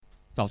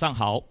早上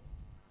好，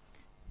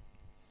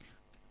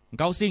很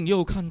高兴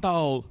又看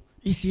到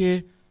一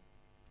些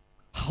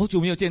好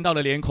久没有见到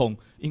的脸孔，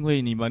因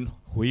为你们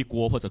回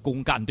国或者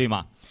公干，对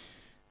吗？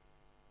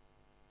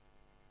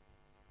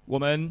我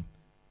们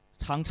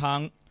常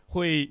常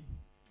会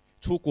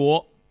出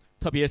国，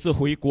特别是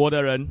回国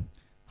的人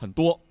很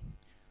多。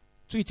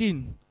最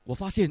近我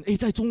发现，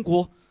在中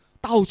国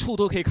到处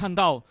都可以看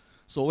到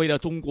所谓的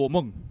中国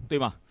梦，对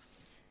吗？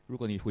如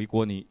果你回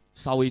国，你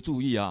稍微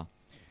注意啊，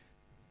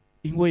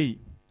因为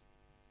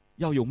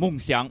要有梦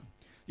想，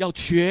要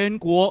全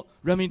国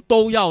人民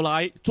都要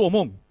来做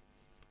梦，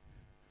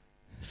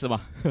是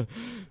吗？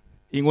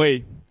因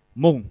为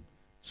梦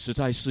实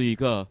在是一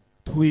个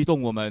推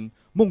动我们，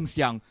梦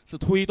想是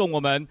推动我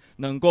们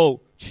能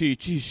够去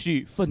继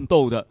续奋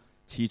斗的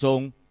其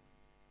中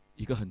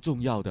一个很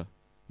重要的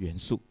元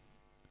素。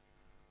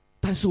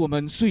但是我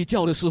们睡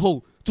觉的时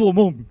候做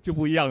梦就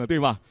不一样了，对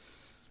吗？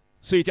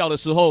睡觉的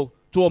时候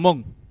做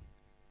梦，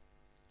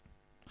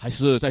还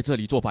是在这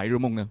里做白日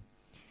梦呢？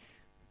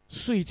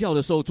睡觉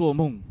的时候做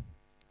梦，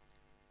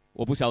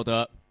我不晓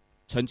得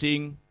曾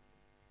经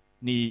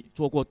你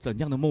做过怎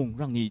样的梦，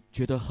让你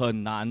觉得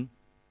很难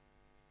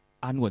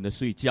安稳的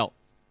睡觉，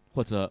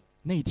或者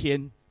那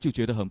天就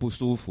觉得很不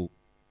舒服。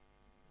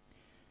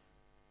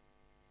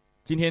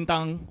今天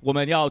当我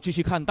们要继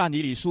续看但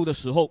以理书的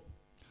时候，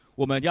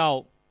我们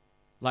要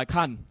来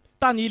看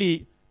但以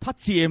理他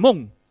解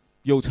梦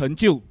有成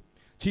就，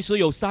其实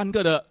有3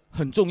个的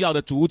很重要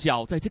的主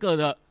角在这个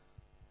的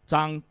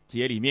章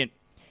节里面。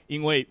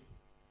因为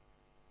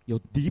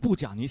有尼布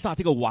甲尼撒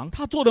这个王，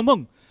他做的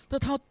梦，但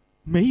他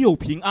没有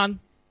平安，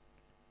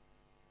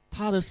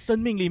他的生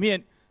命里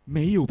面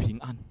没有平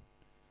安，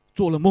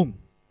做了梦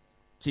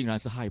竟然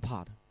是害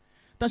怕的。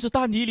但是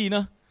但以理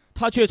呢，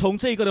他却从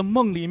这个的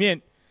梦里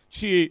面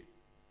去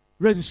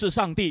认识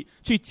上帝，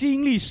去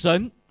经历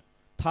神，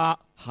他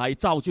还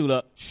造就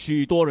了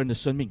许多人的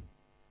生命。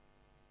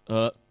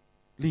而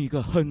另一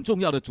个很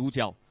重要的主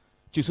角，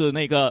就是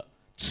那个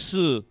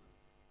赐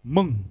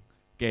梦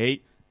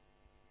给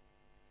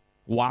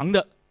王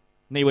的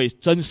那位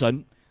真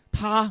神，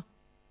他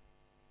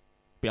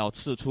表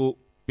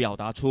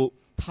达出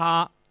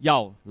他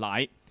要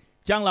来，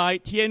将来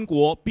天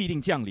国必定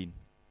降临。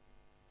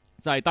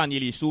在但以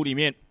理书里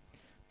面，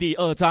第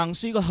2章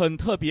是一个很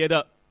特别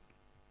的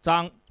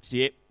章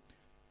节。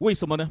为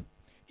什么呢？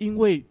因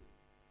为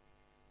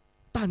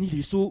但以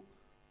理书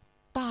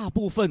大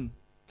部分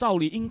照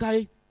理应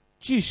该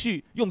继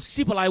续用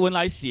希伯来文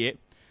来写，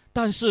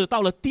但是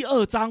到了第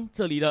2章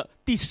这里的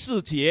第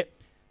4节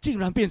竟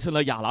然变成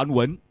了亚兰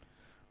文。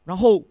然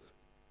后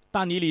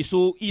但以理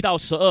书1到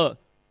12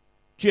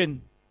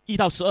卷1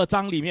到12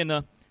章里面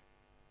呢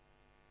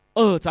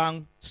，2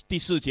章第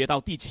4节到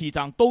第7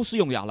章都是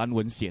用亚兰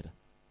文写的。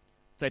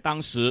在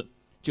当时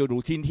就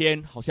如今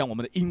天好像我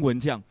们的英文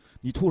这样，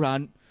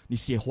你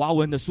写华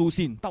文的书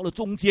信，到了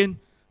中间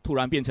突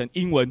然变成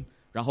英文，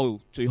然后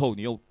最后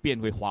你又变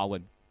回华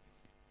文，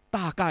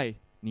大概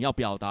你要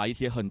表达一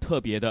些很特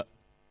别的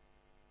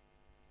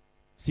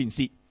信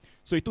息。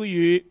所以对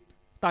于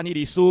但以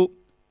理书，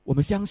我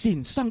们相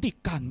信上帝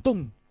感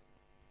动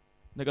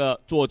那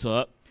个作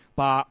者，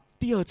把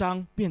第2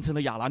章变成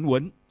了亚兰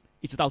文，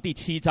一直到第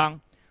7章，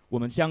我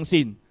们相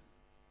信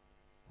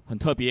很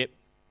特别。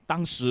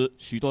当时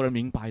许多人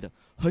明白的，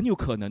很有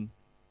可能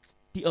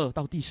第2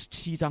到第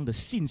7章的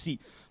信息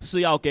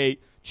是要给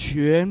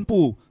全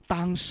部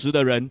当时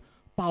的人，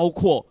包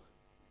括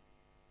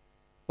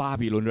巴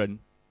比伦人，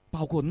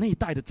包括那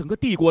代的整个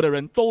帝国的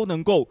人都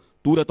能够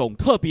读得懂，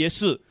特别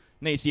是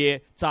那些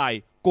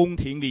在宫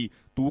廷里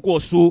读过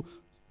书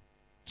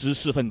知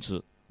识分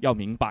子要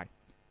明白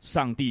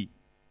上帝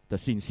的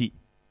信息。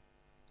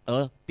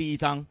而第1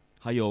章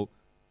还有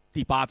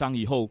第8章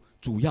以后，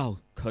主要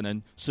可能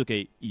是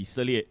给以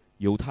色列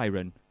犹太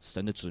人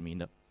神的子民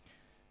的。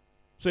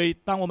所以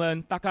当我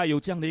们大概有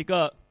这样的一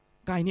个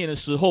概念的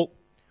时候，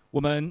我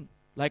们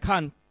来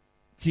看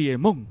解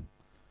梦，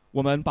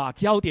我们把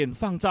焦点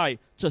放在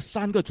这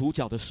3个主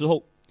角的时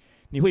候，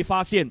你会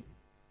发现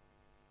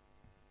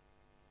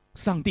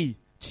上帝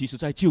其实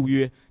在旧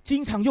约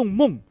经常用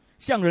梦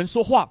向人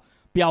说话，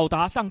表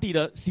达上帝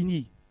的心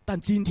意。但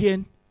今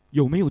天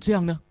有没有这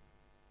样呢？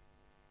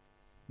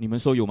你们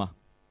说有吗？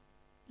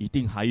一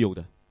定还有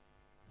的。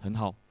很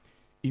好，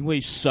因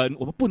为神，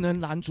我们不能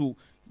拦阻，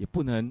也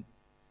不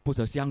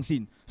得相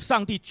信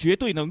上帝绝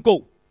对能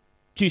够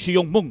继续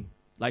用梦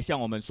来向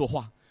我们说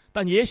话。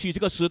但也许这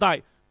个时代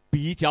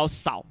比较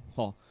少，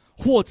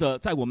或者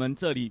在我们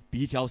这里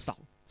比较少，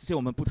这些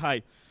我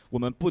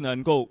们不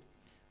能够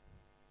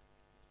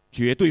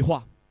绝对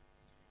化。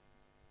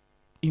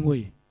因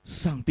为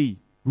上帝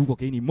如果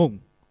给你梦，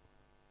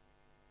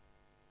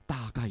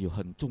大概有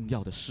很重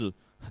要的事，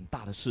很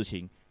大的事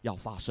情要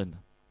发生了。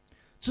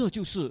这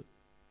就是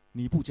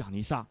尼布甲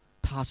尼撒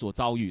他所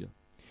遭遇的。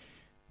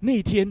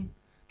那天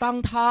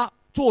当他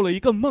做了一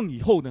个梦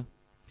以后呢，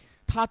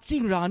他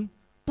竟然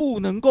不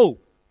能够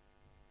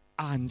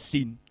安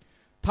心。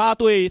他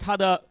对他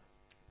的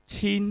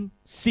亲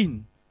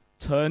信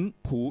臣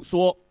仆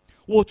说，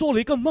我做了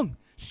一个梦，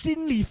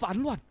心里烦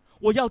乱，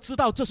我要知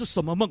道这是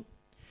什么梦。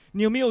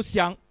你有没有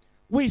想，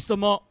为什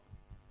么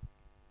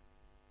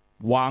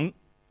王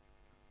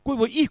贵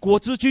为一国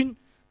之君，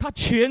他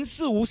权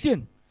势无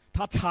限，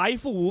他财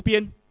富无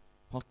边，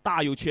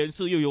大有权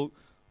势，又有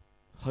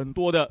很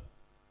多的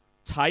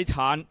财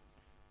产，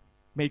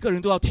每个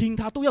人都要听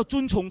他，都要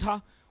尊崇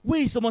他，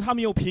为什么他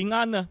没有平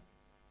安呢？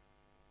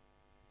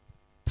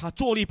他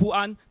坐立不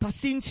安，他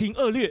心情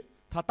恶劣，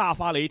他大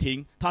发雷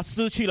霆，他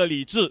失去了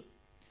理智，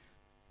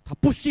他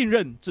不信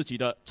任自己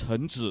的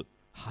臣子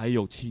还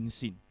有亲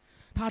信，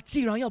他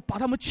竟然要把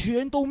他们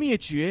全都灭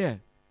绝。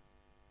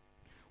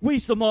为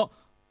什么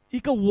一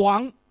个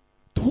王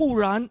突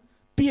然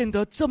变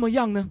得这么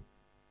样呢？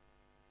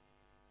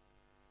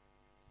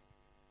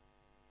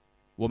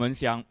我们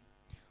想，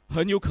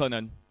很有可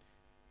能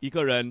一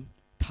个人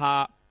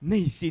他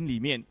内心里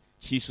面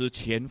其实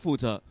潜伏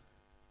着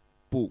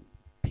不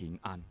平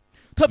安，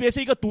特别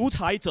是一个独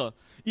裁者，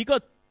一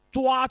个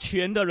抓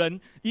权的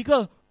人，一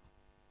个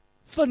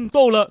奋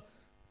斗了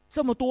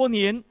这么多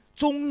年，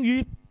终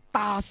于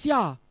打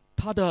下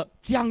他的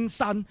江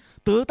山，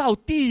得到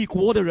帝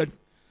国的人，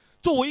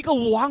作为一个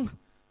王，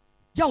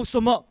要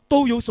什么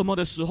都有什么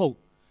的时候，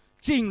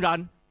竟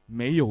然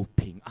没有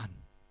平安。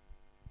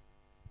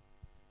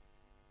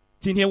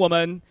今天我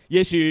们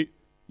也许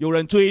有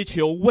人追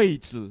求位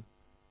子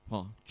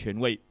权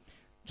位，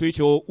追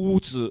求屋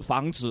子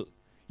房子，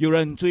有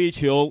人追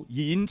求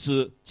银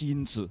子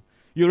金子，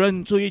有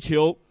人追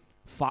求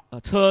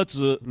车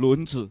子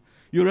轮子，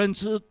有人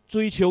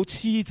追求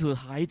妻子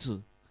孩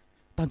子，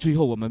但最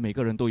后我们每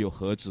个人都有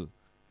盒子。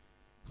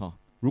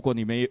如果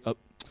你没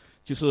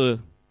就是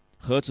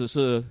盒子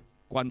是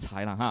棺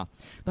材了哈，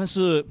但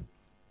是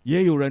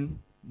也有人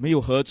没有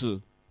盒子，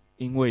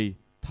因为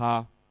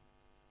他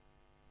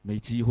没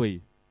机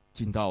会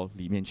进到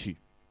里面去，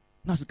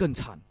那是更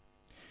惨。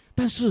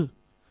但是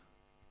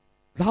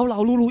劳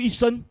劳碌碌一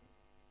生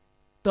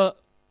的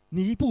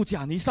尼布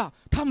甲尼撒，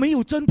他没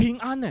有真平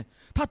安呢，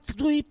他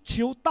追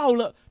求到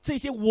了这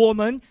些我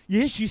们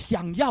也许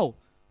想要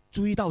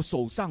追到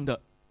手上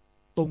的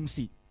东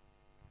西。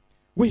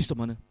为什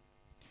么呢？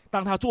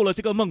当他做了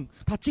这个梦，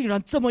他竟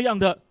然这么样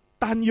的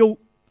担忧，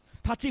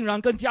他竟然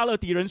跟加勒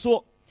底人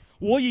说，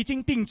我已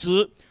经定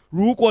旨，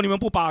如果你们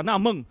不把那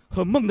梦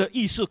和梦的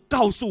意思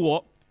告诉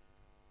我，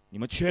你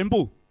们全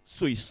部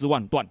碎尸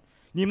万段，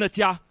你们的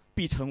家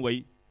必成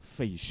为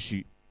废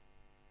墟。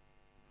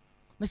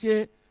那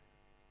些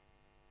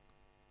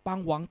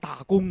帮王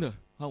打工的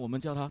我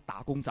们叫他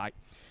打工仔，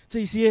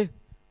这些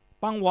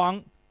帮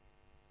王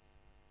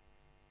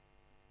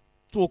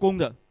做工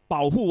的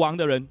保护王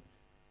的人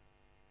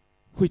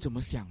会怎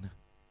么想呢？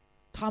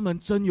他们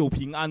真有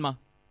平安吗？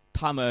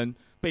他们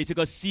被这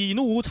个喜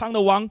怒无常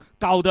的王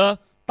搞得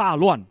大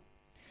乱。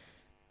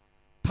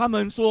他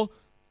们说，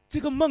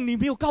这个梦你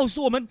没有告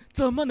诉我们，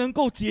怎么能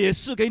够解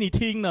释给你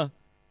听呢？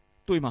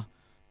对吗？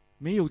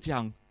没有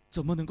讲，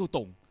怎么能够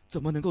懂？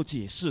怎么能够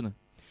解释呢？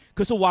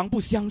可是王不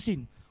相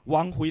信，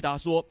王回答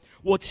说，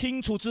我清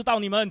楚知道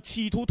你们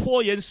企图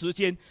拖延时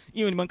间，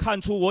因为你们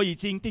看出我已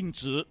经定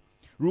旨，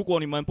如果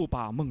你们不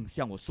把梦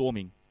向我说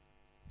明，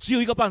只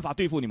有一个办法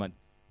对付你们，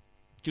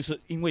就是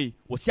因为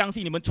我相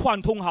信你们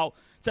串通好，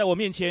在我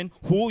面前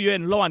胡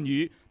言乱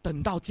语，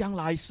等到将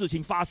来事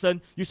情发生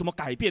有什么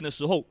改变的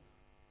时候，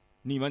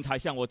你们才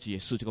向我解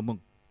释这个梦。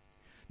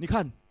你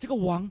看这个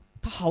王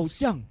他好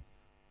像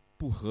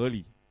不合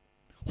理，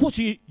或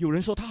许有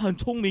人说他很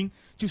聪明，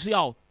就是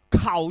要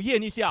考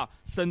验一下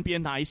身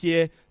边哪一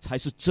些才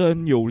是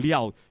真有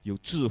料有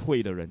智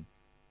慧的人。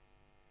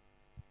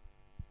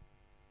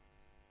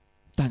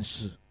但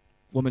是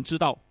我们知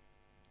道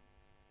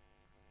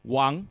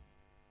王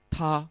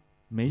他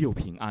没有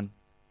平安，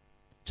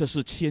这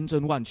是千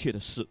真万确的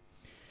事，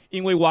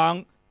因为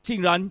王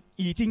竟然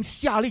已经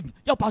下令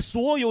要把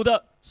所有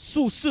的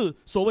术士，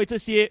所谓这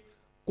些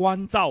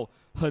关照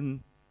很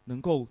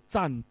能够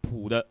占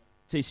卜的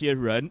这些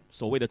人，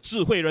所谓的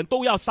智慧人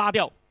都要杀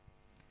掉，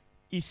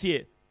一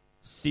切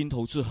心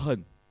头之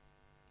恨，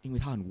因为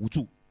他很无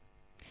助。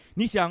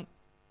你想，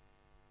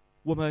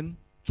我们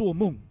做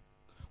梦，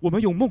我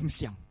们有梦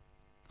想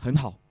很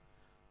好，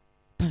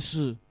但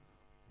是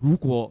如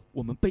果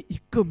我们被一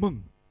个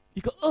梦，一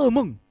个噩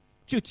梦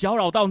就搅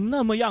扰到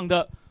那么样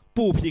的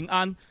不平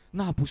安，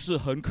那不是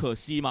很可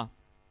惜吗？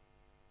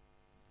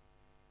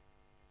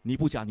尼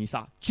布甲尼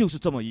撒就是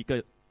这么一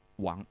个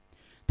王，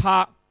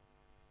他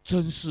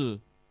真是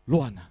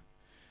乱啊，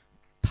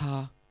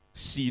他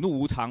喜怒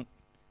无常，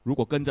如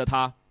果跟着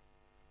他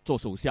做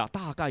手下，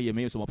大概也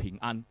没有什么平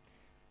安。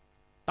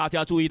大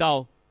家注意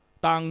到，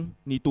当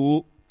你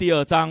读第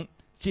2章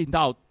进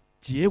到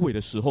结尾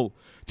的时候，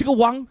这个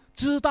王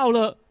知道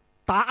了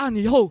答案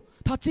以后，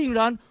他竟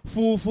然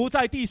俯伏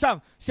在地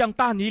上向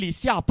但以理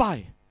下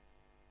拜。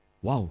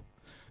哇哦，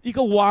一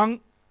个王，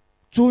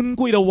尊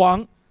贵的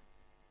王，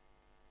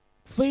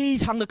非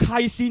常的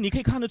开心，你可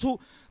以看得出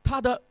他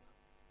的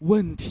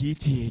问题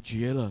解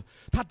决了，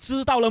他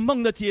知道了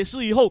梦的解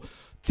释以后，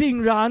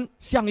竟然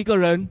像一个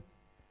人，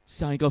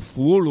像一个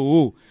俘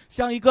虏，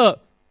像一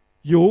个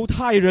犹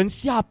太人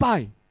下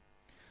拜，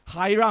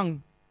还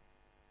让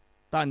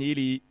但以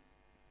理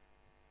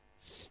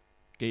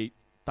给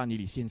但以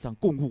理献上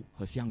供物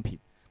和香品，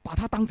把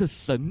他当着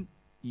神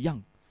一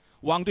样。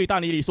王对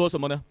但以理说什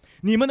么呢？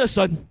你们的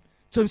神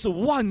真是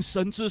万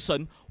神之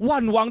神，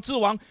万王之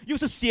王，又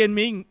是显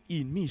明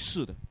隐秘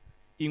事的，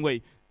因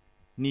为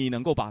你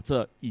能够把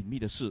这隐秘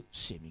的事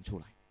显明出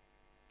来。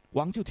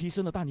王就提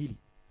升了但以理，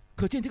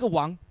可见这个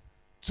王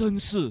真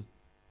是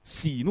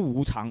喜怒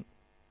无常，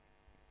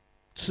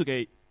赐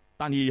给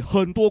但以理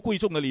很多贵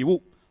重的礼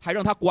物，还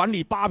让他管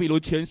理巴比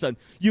伦全省，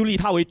又立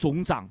他为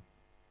总长。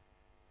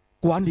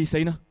管理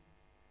谁呢？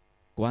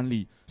管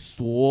理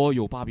所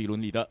有巴比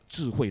伦里的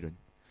智慧人。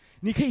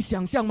你可以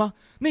想象吗？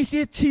那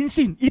些亲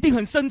信一定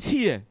很生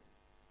气耶，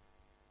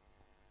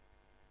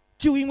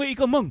就因为一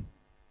个梦，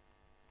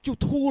就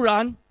突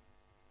然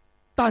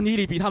但以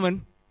理比他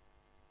们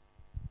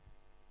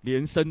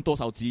连升多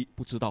少级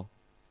不知道，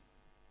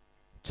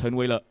成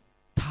为了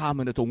他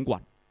们的总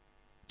管，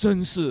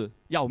真是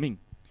要命。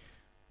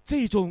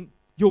这种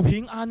有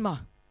平安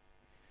吗？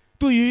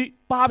对于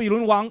巴比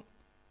伦王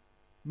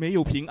没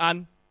有平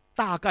安，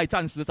大概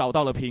暂时找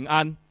到了平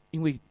安，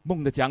因为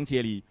梦的讲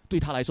解里对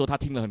他来说他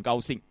听了很高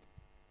兴，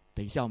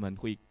等一下我们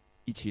会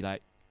一起来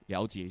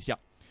了解一下。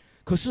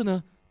可是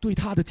呢，对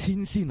他的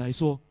亲信来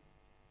说，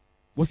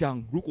我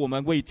想如果我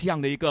们为这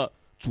样的一个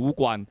主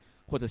管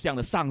或者这样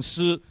的上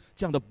司，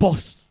这样的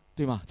boss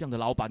对吗，这样的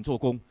老板做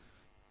工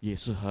也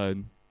是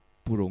很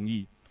不容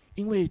易，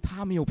因为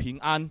他没有平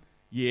安，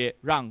也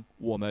让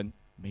我们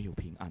没有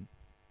平安。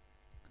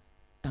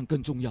但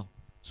更重要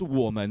是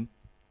我们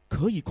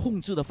可以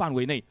控制的范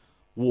围内，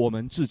我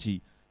们自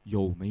己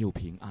有没有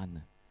平安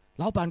呢？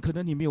老板可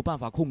能你没有办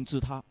法控制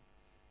他，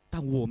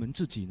但我们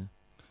自己呢？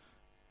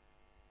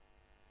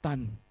但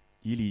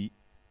以理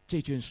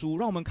这卷书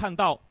让我们看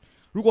到，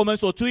如果我们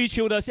所追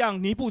求的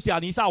像尼布甲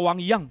尼撒王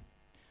一样，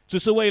只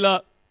是为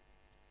了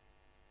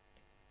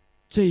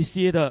这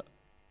些的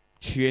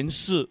权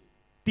势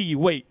地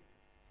位，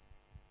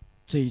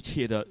这一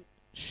切的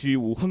虚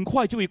无很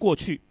快就会过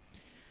去。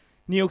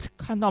你有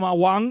看到吗？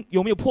王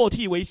有没有破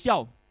涕为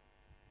笑？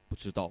不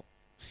知道，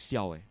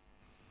笑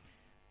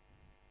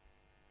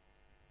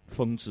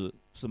疯子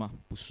是吗？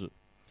不是。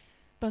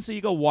但是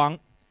一个王，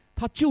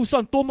他就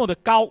算多么的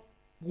高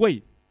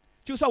位，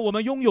就算我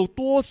们拥有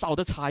多少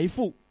的财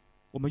富，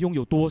我们拥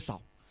有多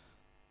少，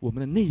我们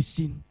的内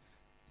心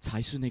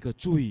才是那个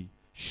最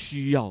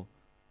需要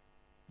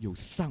有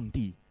上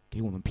帝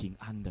给我们平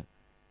安的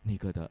那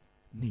个的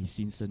内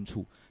心深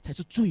处，才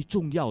是最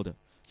重要的。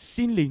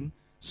心灵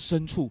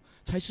深处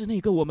才是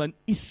那个我们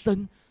一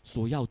生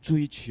所要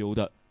追求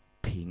的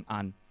平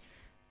安。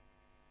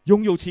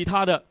拥有其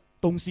他的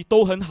东西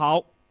都很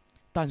好，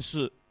但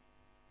是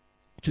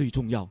最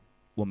重要，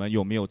我们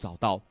有没有找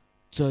到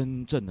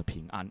真正的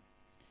平安？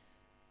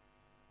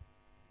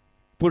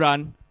不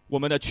然我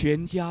们的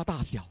全家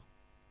大小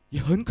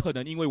也很可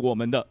能因为我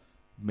们的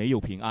没有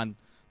平安，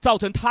造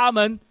成他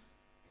们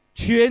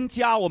全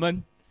家我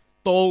们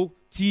都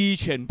鸡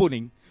犬不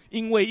宁，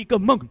因为一个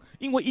梦，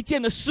因为一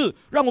件的事，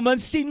让我们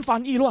心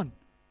烦意乱，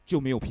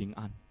就没有平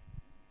安。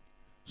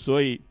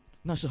所以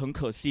那是很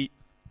可惜，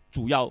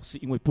主要是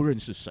因为不认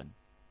识神。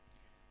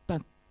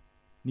但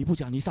尼布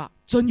甲尼撒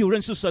真有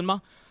认识神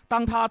吗？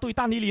当他对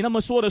但以理那么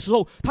说的时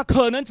候，他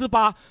可能只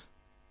把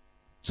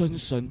真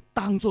神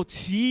当作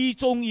其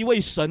中一位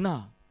神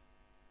啊，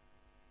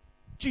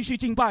继续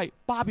敬拜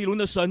巴比伦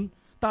的神，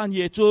但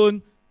也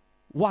尊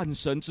万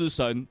神之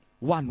神、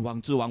万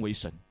王之王为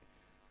神。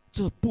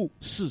这不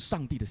是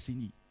上帝的心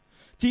意。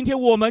今天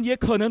我们也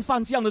可能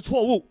犯这样的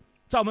错误，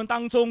在我们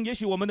当中，也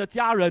许我们的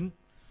家人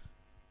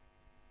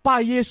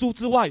拜耶稣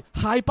之外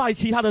还拜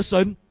其他的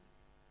神，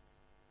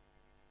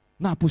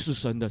那不是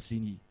神的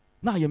心意，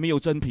那也没有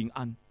真平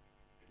安。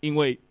因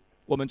为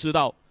我们知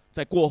道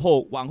在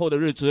往后的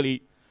日子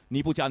里，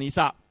尼布甲尼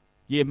撒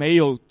也没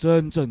有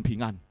真正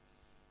平安，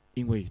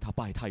因为他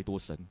拜太多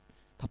神，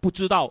他不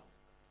知道，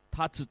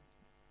他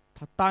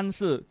单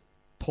是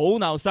头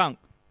脑上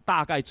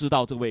大概知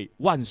道这位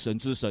万神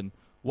之神、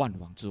万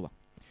王之王。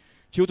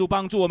求主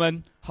帮助我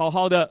们好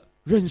好的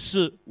认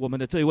识我们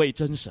的这位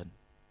真神，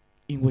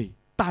因为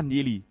但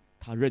以理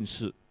他认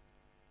识。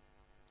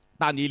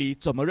但以理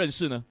怎么认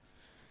识呢？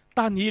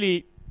但以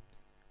理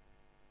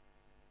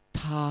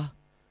他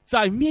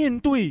在面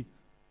对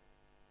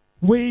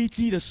危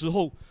机的时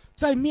候，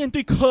在面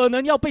对可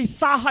能要被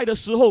杀害的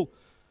时候，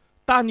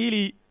但以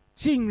理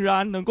竟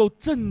然能够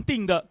镇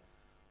定的。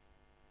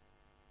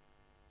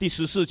第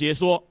14节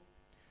说，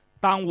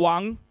当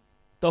王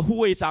的护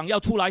卫长要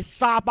出来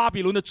杀巴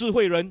比伦的智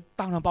慧人，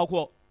当然包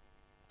括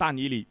但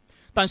以理，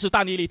但是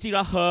但以理竟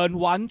然很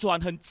婉转、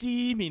很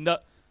机敏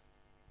的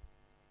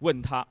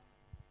问他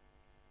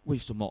为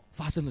什么，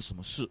发生了什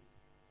么事。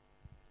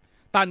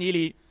但以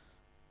理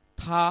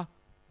他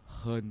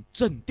很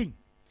镇定，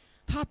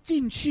他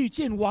进去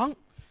见王，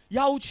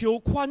要求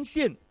宽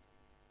限，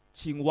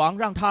请王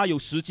让他有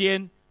时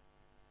间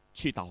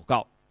去祷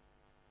告。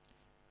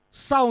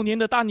少年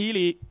的但以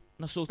理，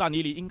那时候但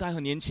以理应该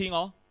很年轻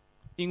哦，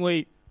因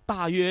为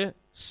大约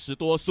10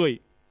多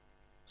岁。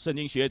圣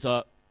经学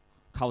者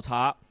考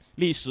察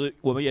历史，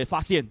我们也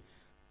发现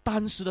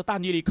当时的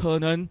但以理可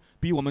能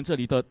比我们这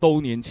里的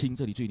都年轻，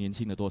这里最年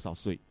轻的多少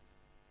岁？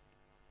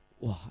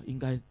哇，应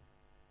该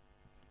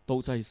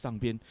都在上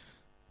边，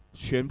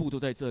全部都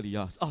在这里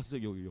啊！这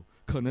有，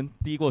可能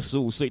低过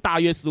15岁，大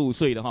约15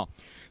岁的哈。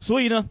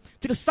所以呢，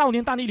这个少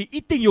年但以理一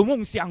定有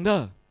梦想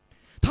的，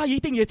他一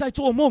定也在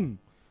做梦，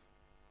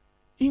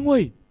因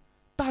为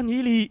但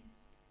以理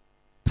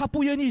他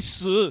不愿意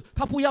死，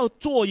他不要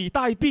坐以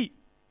待毙，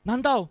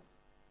难道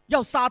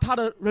要杀他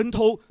的人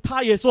头？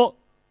他也说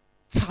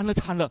惨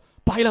了，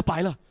白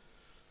了，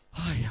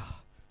哎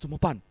呀，怎么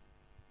办？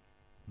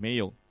没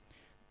有，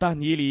但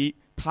以理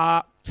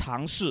他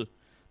尝试，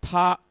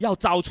他要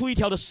找出一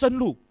条的生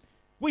路。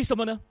为什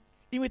么呢？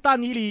因为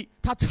但以理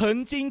他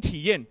曾经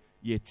体验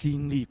也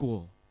经历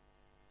过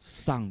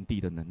上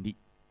帝的能力。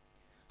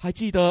还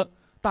记得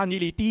但以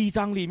理第1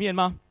章里面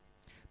吗？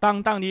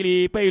当但以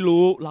理被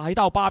掳来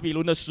到巴比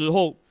伦的时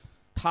候，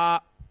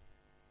他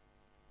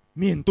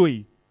面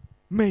对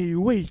美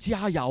味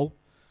佳肴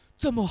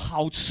这么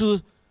好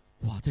吃，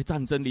哇，在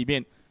战争里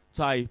面，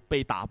在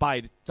被打败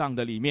仗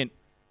的里面，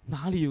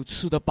哪里有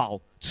吃得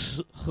饱、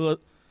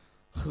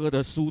喝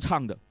得舒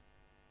畅的？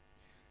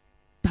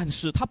但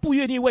是他不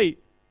愿意为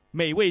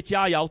美味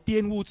佳肴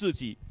玷污自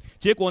己，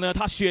结果呢，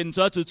他选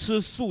择只吃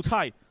素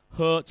菜、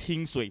喝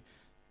清水。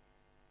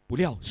不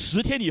料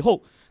10天以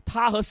后，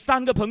他和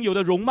3个朋友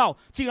的容貌，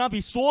竟然比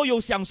所有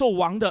享受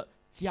王的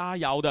佳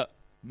肴的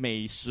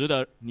美食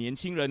的年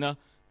轻人呢，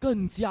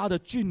更加的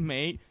俊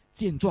美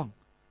健壮。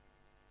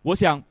我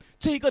想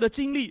这个的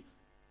经历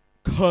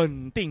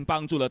肯定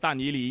帮助了但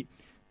以理，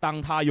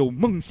当他有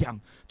梦想，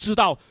知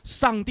道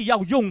上帝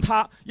要用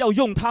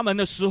他们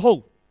的时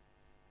候，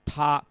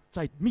他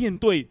在面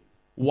对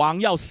王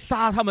要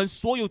杀他们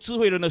所有智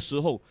慧人的时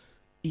候，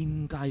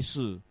应该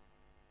是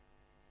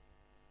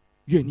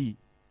愿意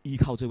依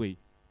靠这位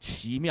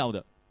奇妙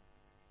的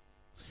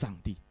上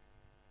帝。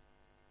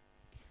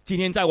今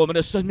天在我们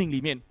的生命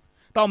里面，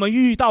当我们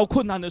遇到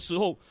困难的时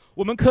候，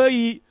我们可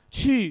以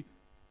去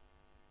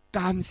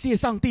感谢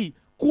上帝，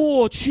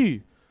过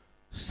去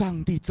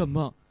上帝怎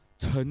么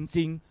曾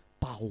经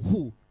保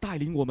护带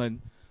领我们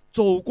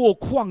走过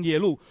旷野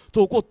路，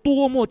走过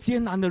多么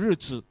艰难的日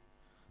子，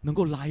能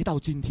够来到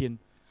今天，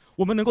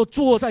我们能够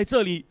坐在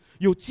这里，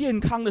有健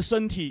康的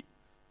身体，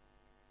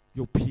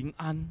有平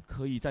安，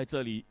可以在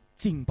这里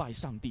敬拜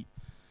上帝。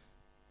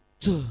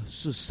这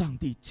是上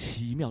帝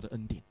奇妙的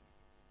恩典，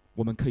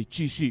我们可以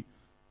继续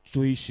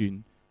追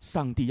寻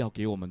上帝要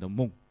给我们的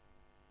梦。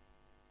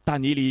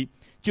但以理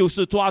就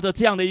是抓着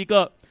这样的一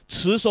个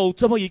持守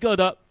这么一个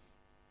的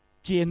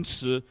坚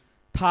持，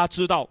他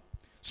知道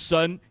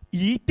神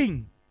一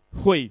定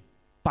会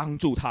帮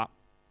助他。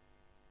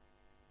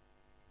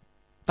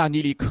但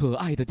以理可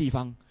爱的地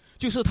方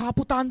就是他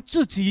不单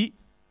自己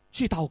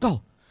去祷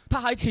告，他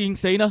还请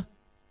谁呢？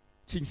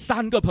请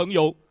3个朋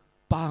友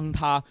帮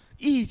他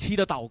一起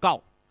的祷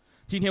告。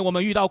今天我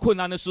们遇到困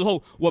难的时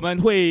候，我们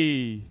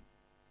会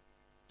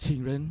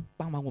请人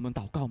帮忙我们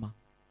祷告吗？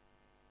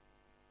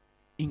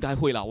应该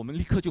会啦，我们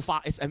立刻就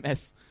发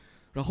SMS，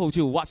 然后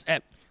就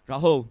WhatsApp， 然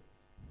后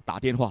打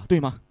电话，对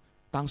吗？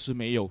当时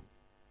没有。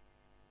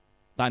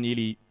但以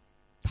理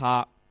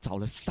他找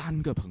了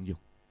3个朋友，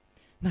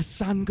那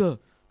3个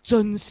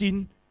真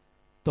心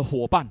的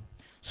伙伴，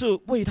是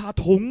为他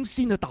同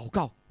心的祷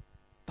告。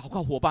祷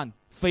告伙伴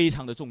非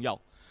常的重要。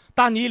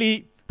但以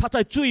理他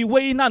在最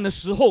危难的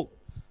时候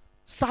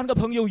，3个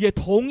朋友也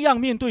同样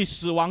面对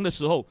死亡的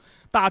时候，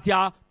大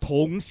家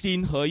同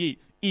心合意，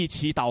一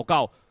起祷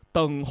告，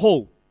等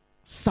候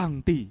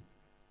上帝。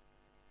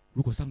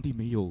如果上帝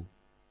没有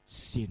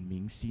显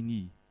明心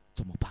意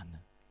怎么办呢？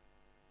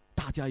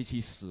大家一起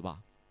死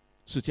吧，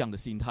是这样的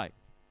心态，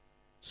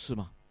是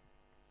吗？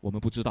我们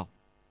不知道，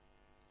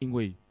因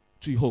为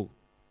最后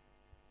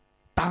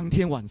当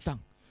天晚上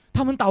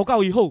他们祷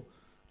告以后，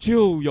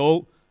就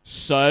有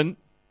神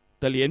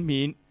的怜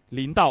悯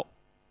临到。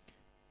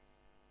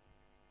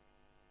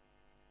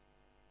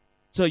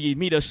这隐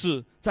秘的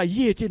事在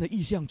夜间的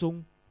异象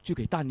中就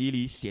给但以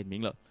理显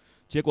明了。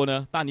结果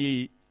呢，但以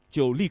理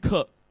就立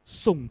刻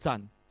颂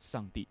赞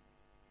上帝。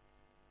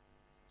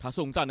他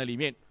颂赞的里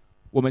面，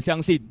我们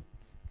相信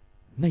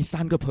那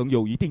3个朋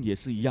友一定也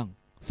是一样，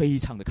非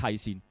常的开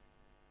心。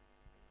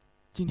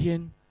今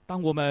天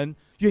当我们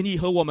愿意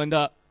和我们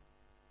的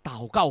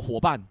祷告伙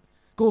伴，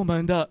跟我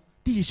们的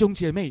弟兄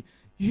姐妹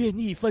愿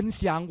意分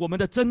享我们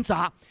的挣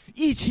扎，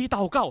一起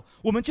祷告，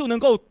我们就能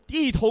够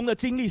一同的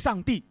经历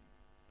上帝。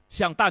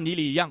像但以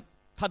理一样，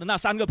他的那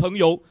3个朋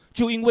友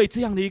就因为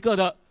这样的一个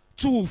的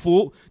祝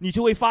福，你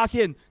就会发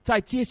现在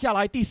接下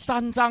来第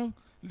3章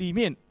里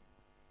面，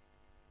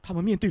他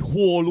们面对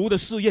火炉的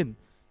试验，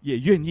也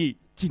愿意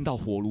进到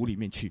火炉里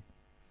面去。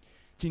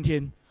今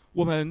天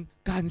我们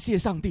感谢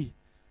上帝，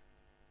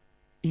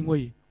因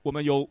为我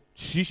们有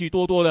许许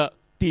多多的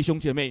弟兄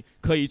姐妹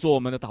可以做我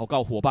们的祷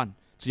告伙伴，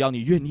只要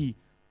你愿意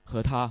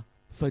和他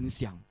分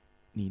享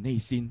你内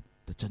心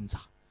的挣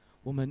扎，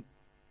我们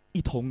一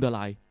同的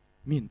来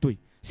面对，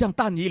像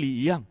但以理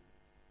一样。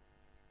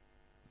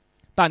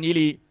但以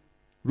理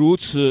如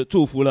此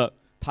祝福了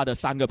他的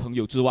3个朋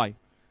友之外，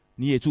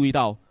你也注意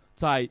到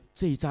在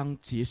这一章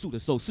结束的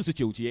时候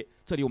，49节，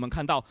这里我们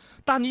看到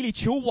但以理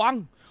求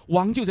王，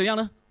王就怎样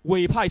呢？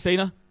委派谁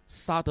呢？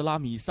沙德拉、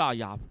米萨、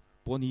亚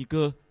伯尼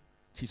哥。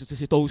其实这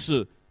些都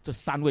是这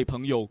3位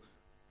朋友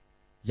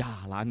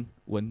亚兰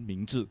文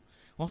明制，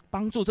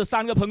帮助这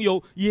3个朋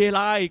友也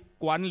来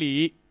管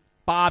理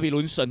巴比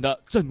伦省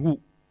的政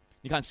务。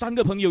你看3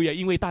个朋友也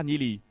因为但以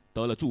理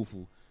得了祝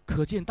福，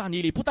可见但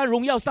以理不但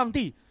荣耀上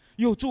帝，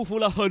又祝福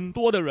了很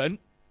多的人，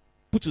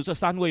不止这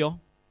3位哦。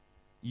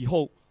以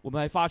后我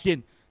们还发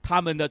现他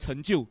们的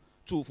成就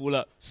祝福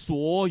了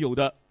所有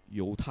的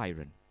犹太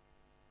人，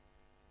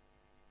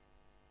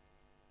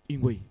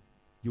因为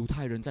犹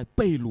太人在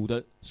被掳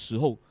的时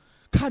候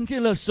看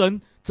见了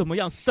神怎么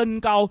样升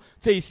高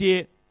这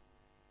些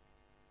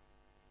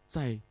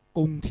在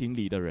宫廷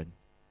里的人，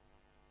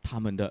他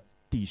们的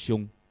弟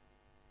兄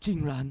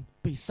竟然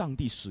被上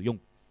帝使用，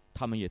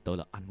他们也得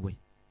了安慰。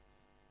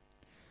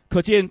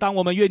可见当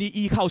我们愿意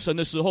依靠神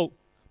的时候，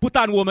不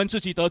但我们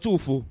自己得祝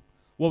福，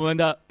我们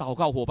的祷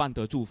告伙伴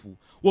得祝福，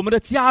我们的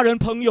家人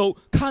朋友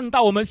看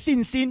到我们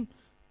信心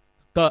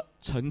的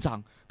成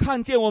长，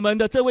看见我们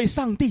的这位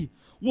上帝，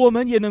我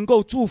们也能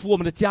够祝福我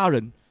们的家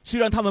人，虽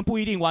然他们不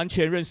一定完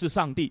全认识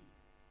上帝。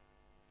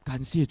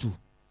感谢主，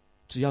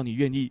只要你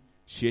愿意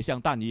学像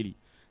但以理，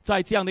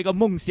在这样的一个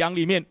梦想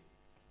里面，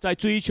在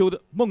追求的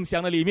梦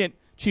想的里面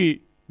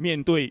去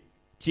面对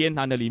艰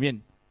难的里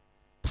面，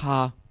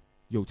他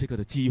有这个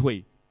的机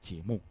会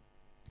解梦。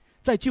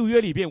在旧约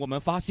里面我们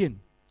发现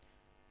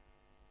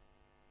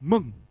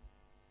梦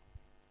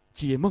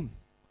解梦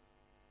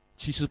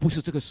其实不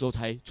是这个时候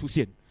才出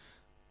现。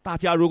大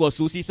家如果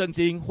熟悉圣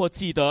经或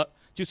记得，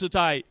就是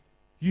在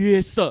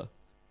约瑟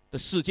的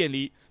事件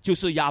里，就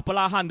是亚伯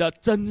拉罕的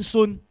曾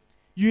孙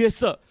约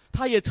瑟，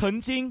他也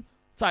曾经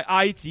在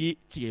埃及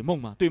解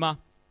梦嘛，对吗？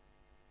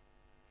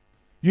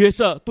约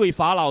瑟对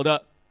法老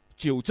的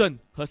纠正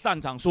和善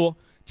长说，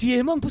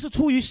解梦不是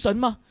出于神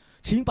吗？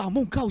请把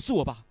梦告诉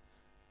我吧。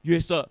约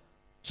瑟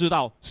知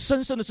道，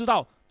深深的知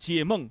道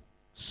解梦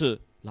是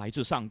来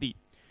自上帝。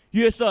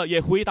约瑟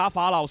也回答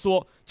法老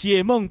说，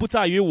解梦不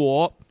在于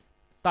我，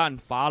但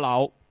法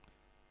老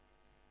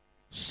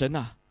神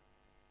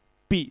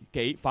必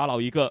给法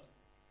老一个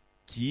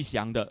吉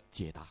祥的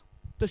解答。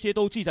这些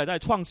都记载在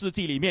创世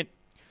纪里面。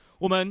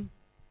我们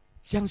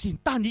相信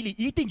但以理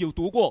一定有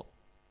读过，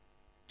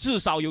至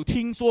少有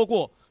听说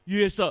过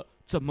约瑟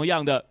怎么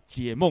样的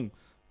解梦，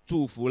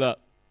祝福了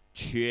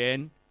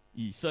全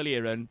以色列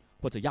人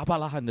或者亚伯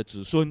拉罕的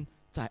子孙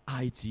在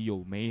埃及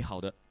有美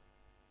好的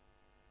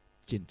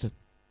见证。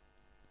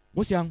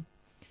我想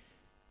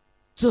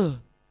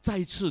这再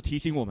一次提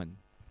醒我们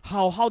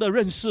好好的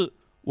认识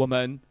我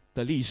们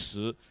的历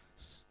史，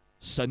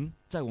神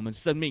在我们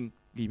生命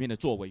里面的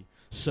作为，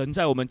神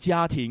在我们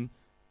家庭、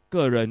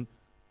个人、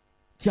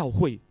教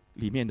会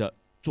里面的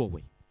作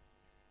为。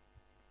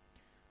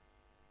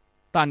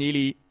但以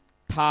理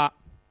他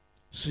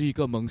是一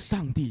个蒙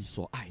上帝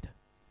所爱的，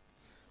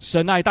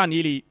神爱但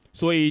以理，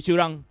所以就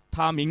让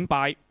他明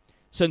白，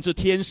甚至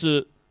天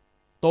使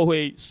都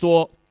会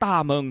说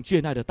大蒙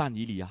眷爱的但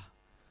以理啊。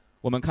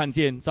我们看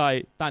见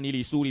在但以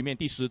理书里面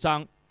第10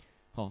章，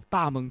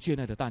大蒙眷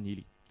爱的但以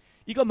理，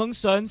一个蒙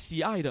神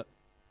喜爱的、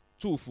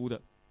祝福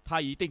的，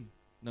他一定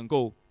能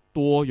够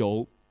多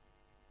有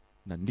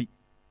能力。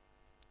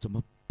怎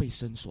么被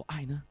神所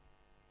爱呢？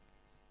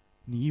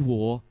你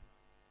我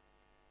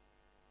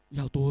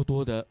要多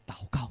多的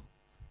祷告，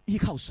依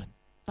靠神。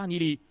但以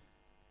理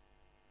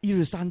1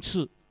日3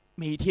次，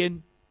每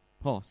天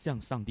向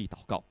上帝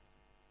祷告。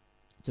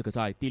这个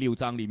在第6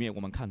章里面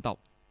我们看到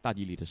但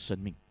以理的生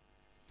命。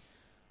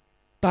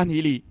但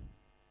以理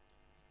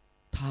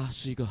他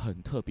是一个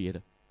很特别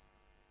的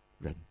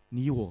人，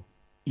你我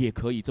也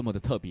可以这么的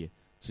特别，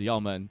只要我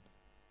们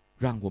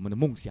让我们的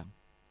梦想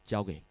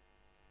交给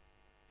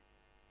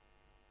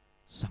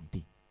上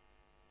帝。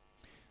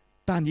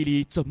但以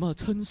理怎么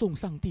称颂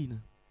上帝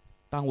呢？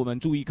当我们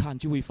注意看，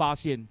就会发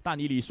现但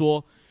以理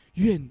说，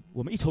愿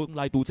我们一同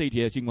来读这一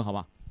节的经文好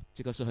吗？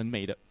这个是很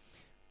美的，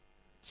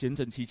整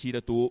整齐齐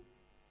的读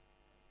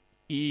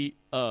，1、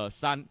2、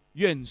3，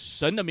愿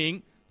神的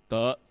名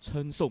得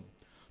称颂，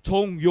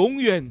从永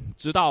远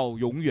直到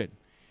永远，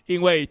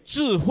因为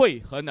智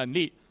慧和能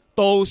力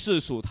都是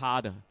属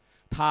他的。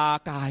他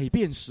改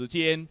变时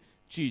间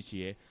季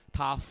节，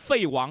他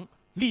废王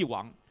立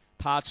王，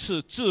他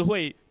赐智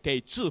慧给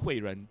智慧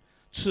人，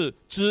赐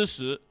知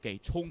识给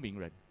聪明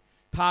人。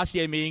他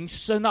显明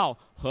深奥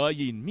和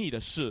隐秘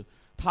的事，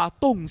他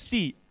洞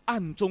悉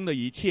暗中的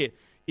一切，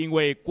因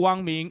为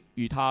光明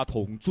与他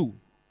同住。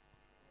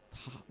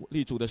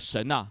立主的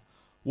神啊，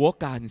我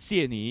感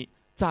谢你，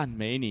赞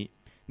美你，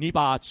你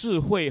把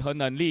智慧和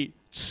能力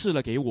赐了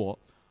给我。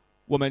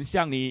我们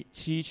向你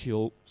祈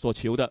求所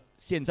求的，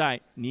现在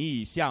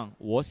你已向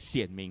我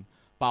显明，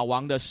把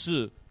王的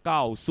事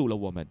告诉了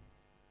我们。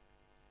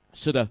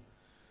是的，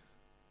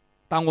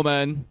当我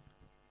们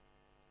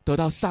得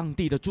到上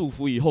帝的祝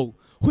福以后，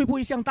会不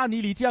会像但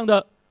以理这样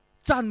的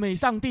赞美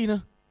上帝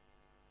呢？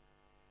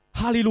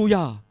哈利路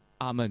亚，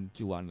阿们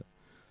就完了。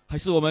还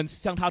是我们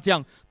像他这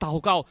样祷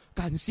告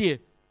感谢，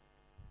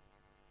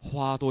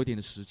花多一点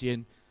的时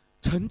间，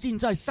沉浸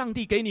在上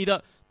帝给你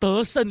的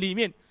得胜里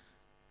面，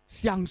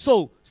享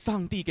受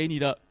上帝给你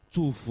的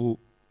祝福，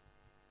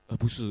而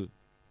不是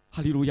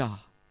哈利路亚，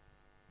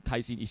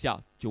开心一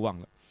下就忘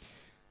了。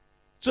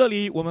这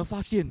里我们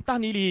发现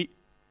但以理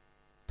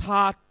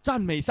他赞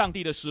美上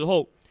帝的时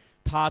候，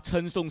他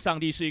称颂上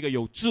帝是一个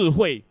有智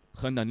慧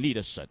和能力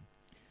的神。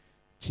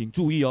请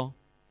注意哦，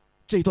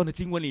这一段的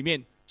经文里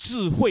面，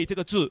智慧这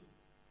个字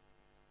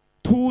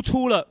突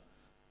出了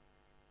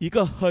一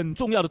个很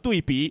重要的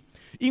对比。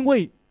因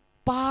为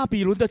巴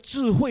比伦的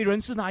智慧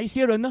人是哪一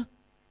些人呢？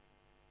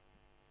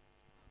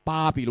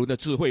巴比伦的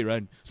智慧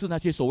人是那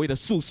些所谓的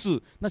术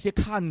士，那些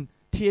看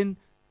天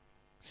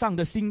上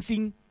的星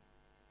星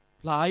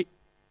来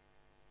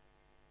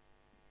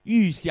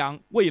预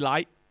想未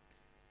来，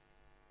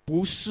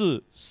不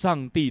是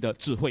上帝的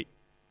智慧。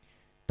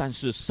但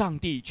是上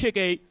帝却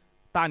给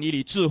但以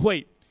理智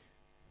慧，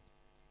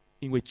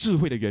因为智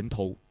慧的源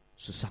头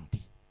是上帝。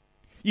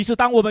于是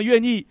当我们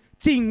愿意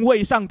敬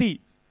畏上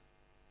帝，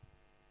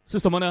是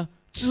什么呢？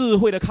智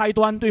慧的开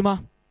端，对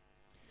吗？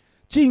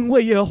敬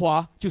畏耶和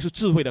华就是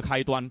智慧的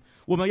开端。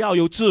我们要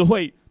有智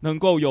慧，能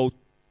够有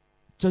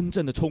真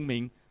正的聪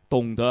明，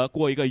懂得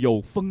过一个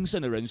有丰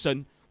盛的人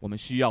生，我们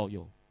需要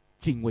有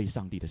敬畏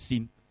上帝的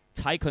心，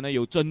才可能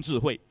有真智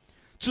慧。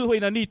智慧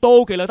能力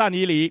都给了但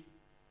以理，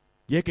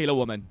也给了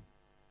我们，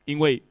因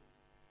为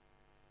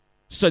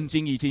圣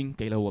经已经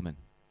给了我们，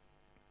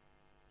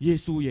耶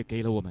稣也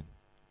给了我们。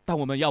但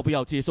我们要不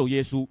要接受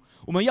耶稣？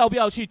我们要不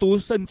要去读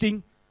圣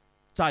经？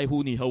在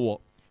乎你和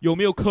我有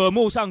没有渴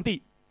慕上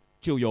帝，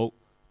就有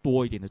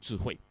多一点的智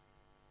慧。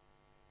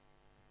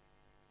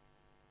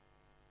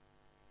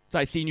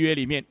在新约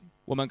里面，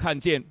我们看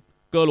见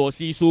哥罗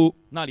西书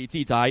那里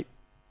记载，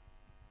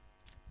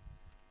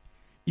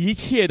一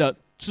切的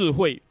智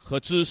慧和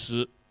知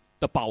识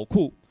的宝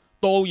库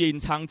都隐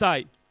藏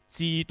在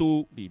基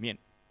督里面。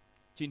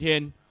今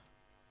天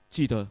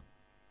记得，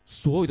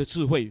所有的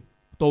智慧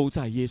都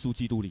在耶稣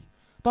基督里。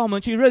当我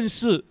们去认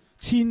识、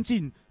亲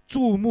近、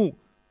注目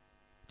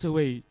这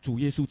位主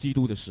耶稣基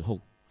督的时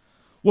候，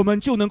我们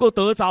就能够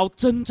得着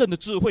真正的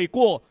智慧，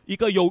过一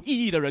个有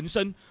意义的人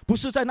生，不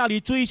是在那里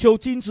追求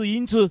金子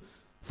银子、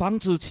房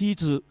子妻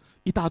子，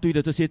一大堆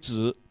的这些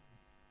值，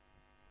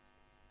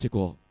结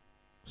果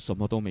什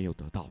么都没有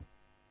得到，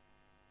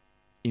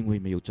因为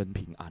没有真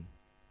平安。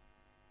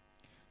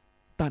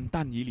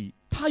但以理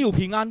他有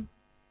平安，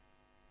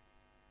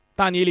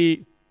但以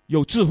理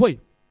有智慧，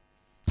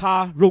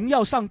他荣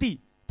耀上帝，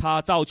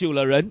他造就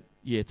了人，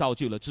也造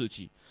就了自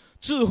己。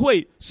智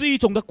慧是一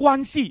种的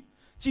关系，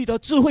记得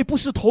智慧不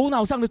是头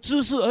脑上的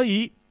知识而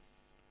已。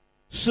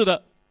是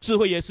的，智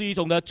慧也是一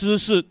种的知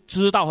识、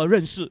知道和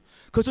认识。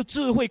可是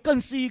智慧更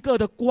是一个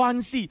的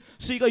关系，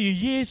是一个与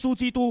耶稣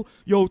基督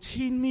有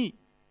亲密、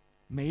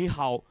美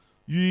好、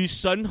与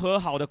神和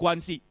好的关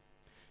系，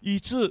以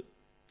致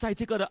在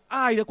这个的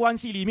爱的关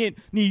系里面，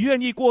你愿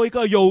意过一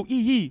个有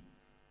意义、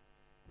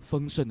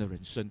丰盛的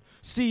人生，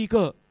是一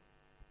个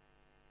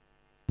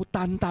不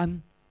单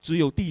单只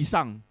有地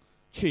上，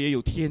却也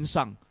有天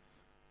上；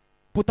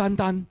不单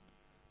单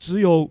只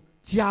有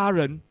家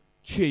人，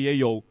却也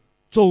有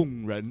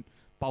众人，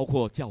包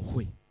括教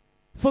会，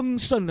丰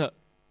盛的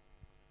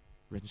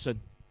人生。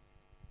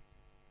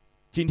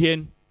今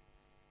天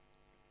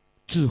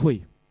智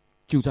慧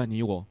就在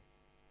你我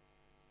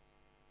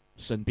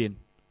身边，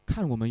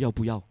看我们要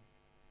不要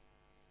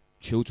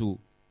求主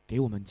给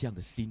我们这样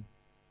的心。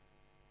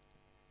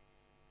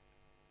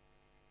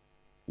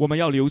我们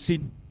要留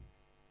心，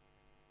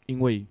因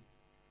为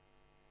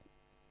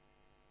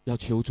要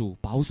求主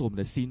保守我们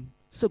的心，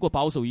胜过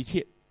保守一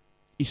切。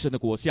一生的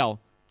果效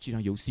既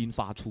然由心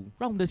发出，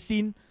让我们的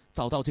心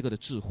找到这个的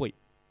智慧。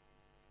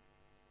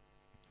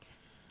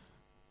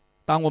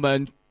当我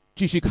们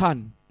继续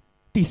看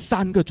第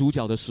三个主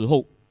角的时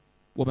候，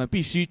我们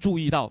必须注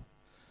意到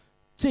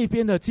这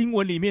边的经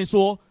文里面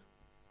说，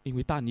因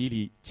为但以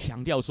理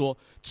强调说，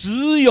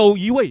只有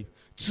一位，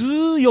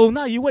只有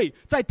那一位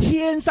在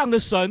天上的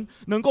神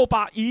能够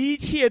把一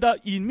切的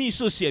隐秘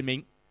事显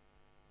明。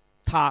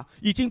他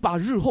已经把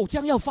日后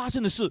将要发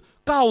生的事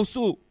告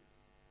诉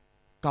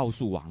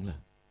王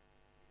了。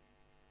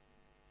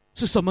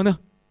是什么呢？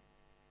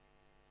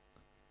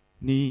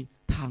你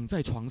躺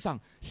在床上，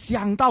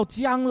想到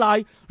将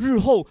来日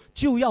后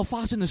就要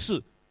发生的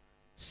事，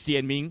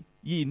显明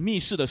隐秘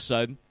事的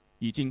神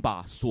已经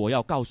把所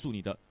要告诉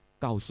你的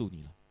告诉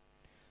你了。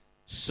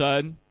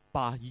神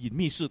把隐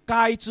秘事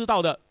该知道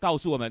的告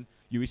诉我们，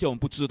有一些我们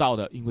不知道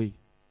的，因为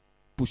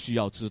不需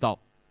要知道，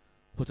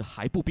或者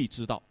还不必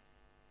知道。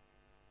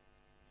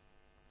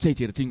这一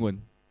节的经文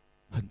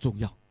很重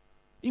要，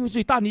因为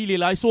对但以理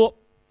来说，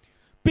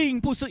并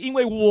不是因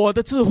为我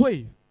的智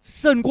慧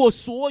胜过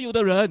所有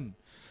的人，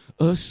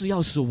而是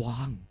要使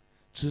王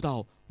知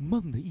道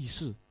梦的意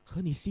思和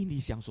你心里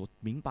想所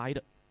明白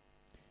的。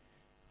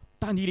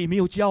但以理没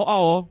有骄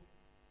傲哦。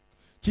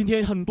今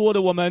天很多的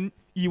我们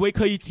以为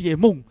可以解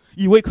梦，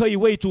以为可以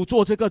为主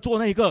做这个做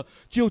那个，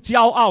就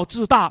骄傲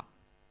自大。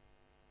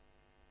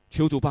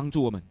求主帮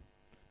助我们，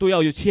都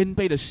要有谦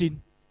卑的心。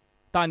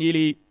但以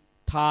理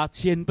他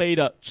谦卑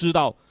的知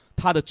道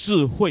他的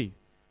智慧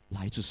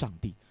来自上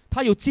帝，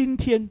他有今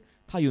天，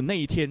他有那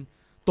一天，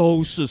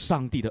都是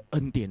上帝的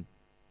恩典，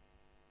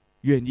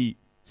愿意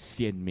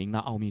显明那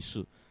奥秘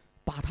事，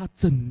把他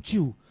拯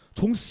救，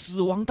从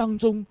死亡当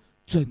中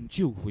拯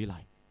救回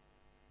来。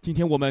今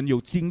天我们有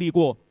经历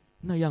过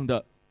那样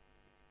的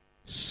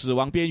死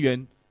亡边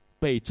缘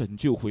被拯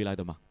救回来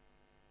的吗？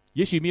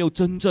也许没有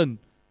真正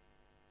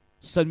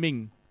生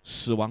命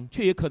死亡，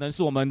却也可能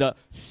是我们的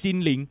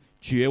心灵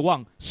绝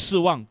望、失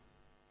望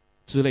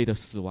之类的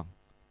死亡。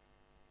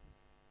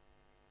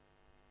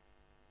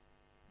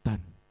但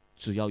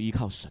只要依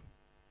靠神，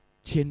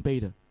谦卑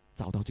的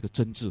找到这个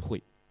真智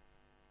慧。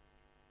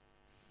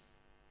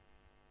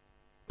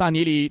但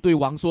尼里对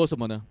王说什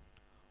么呢？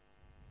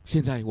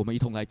现在我们一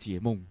同来解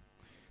梦。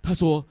他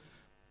说，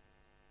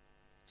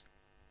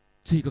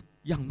这个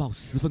样貌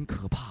十分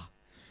可怕，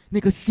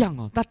那个象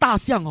哦，那大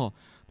象哦，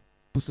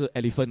不是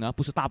elephant 啊，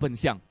不是大笨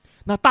象，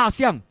那大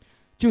象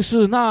就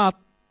是那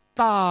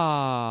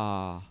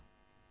大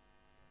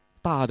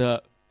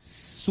的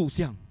树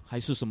象还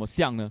是什么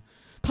象呢？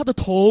它的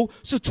头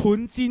是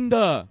纯金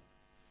的，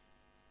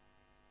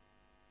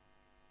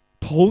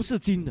头是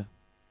金的，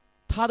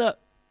它的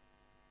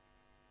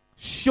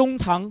胸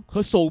膛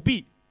和手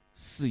臂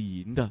是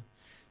银的，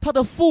它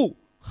的腹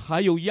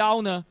还有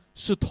腰呢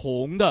是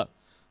铜的，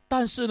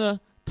但是呢，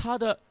它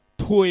的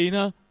腿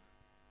呢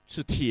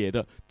是铁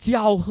的，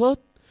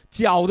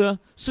脚呢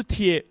是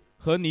铁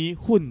和泥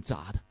混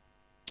杂的。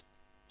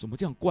怎么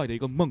这样怪的一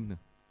个梦呢？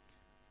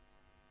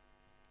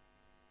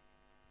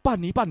半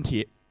泥半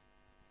铁，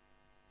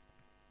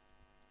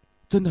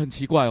真的很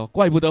奇怪哦，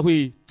怪不得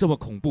会这么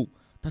恐怖。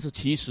但是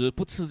其实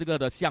不是这个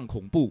的像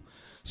恐怖，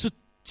是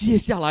接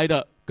下来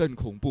的更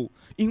恐怖。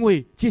因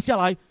为接下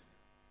来，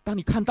当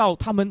你看到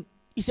他们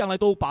一向来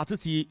都把自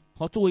己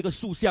作为一个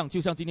塑像，就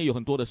像今天有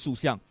很多的塑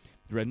像，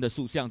人的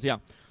塑像这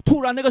样，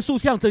突然那个塑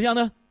像怎样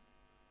呢？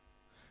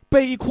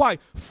被一块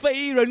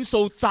非人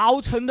手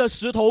凿成的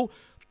石头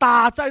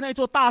打在那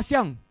座大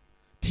象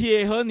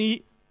铁和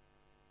泥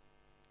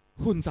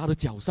混杂的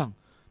脚上，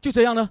就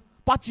这样呢，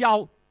把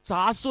脚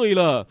砸碎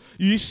了。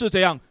于是这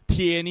样，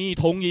铁泥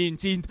铜银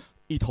金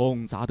一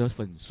同砸得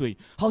粉碎，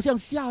好像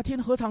夏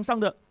天禾场上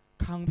的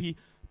糠皮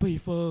被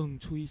风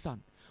吹散，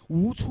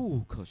无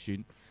处可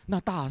寻。那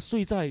打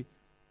碎在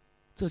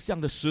这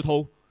像的石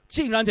头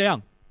竟然怎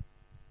样？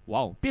哇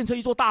哦，变成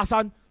一座大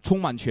山，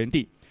充满全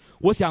地。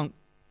我想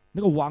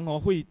那个王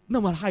会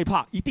那么害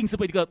怕，一定是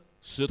被这个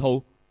石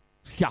头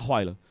吓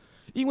坏了。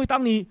因为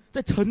当你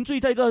在沉醉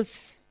在一个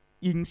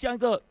影像，一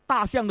个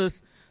大象的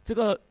这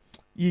个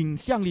影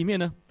像里面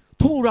呢，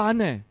突然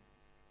呢，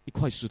一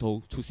块石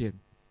头出现，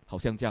好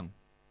像这样。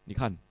你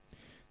看，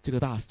这个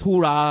突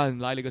然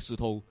来了一个石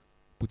头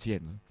不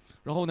见了，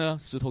然后呢，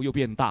石头又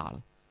变大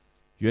了。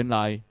原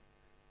来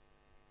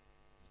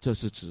这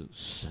是指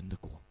神的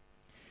国。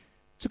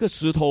这个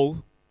石头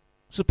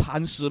是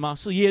磐石吗？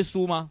是耶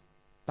稣吗？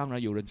当然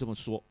有人这么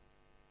说，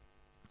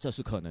这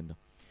是可能的。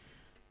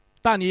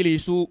但以理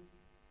书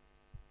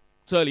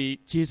这里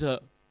接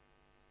着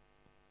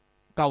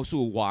告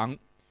诉王，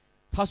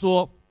他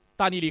说，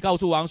但以理告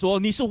诉王说，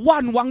你是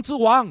万王之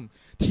王，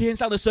天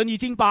上的神已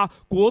经把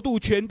国度、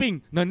权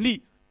柄、能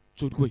力、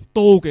尊贵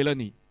都给了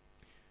你，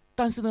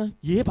但是呢，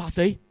也把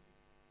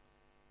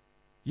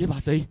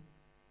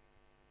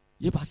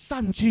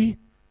散居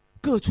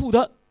各处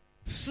的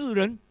世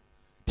人、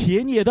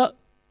田野的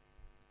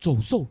走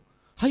兽，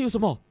还有什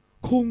么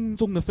空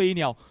中的飞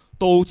鸟，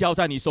都交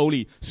在你手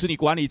里，使你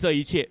管理这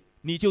一切。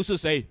你就是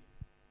谁？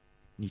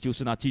你就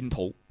是那金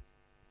头。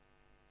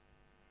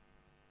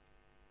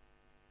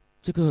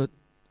这个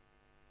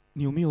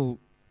你有没有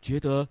觉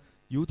得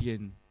有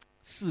点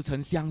似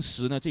曾相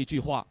识呢？这句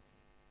话，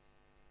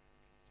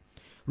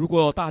如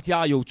果大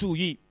家有注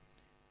意，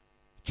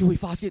就会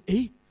发现，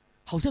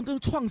好像跟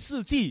创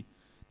世纪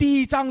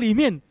第1章里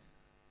面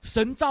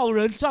神造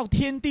人造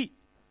天地，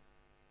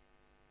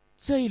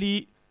这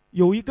里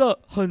有一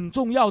个很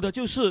重要的，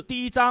就是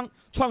第1章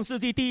创世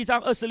纪第1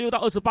章26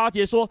到28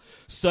节说，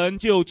神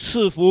就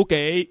赐福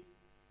给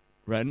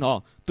人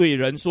对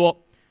人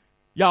说，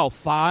要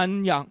繁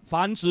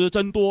殖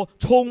增多，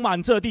充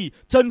满这地，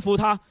征服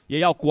它，也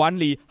要管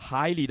理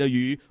海里的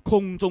鱼、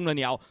空中的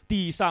鸟、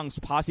地上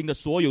爬行的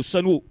所有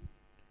生物。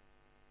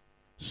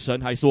神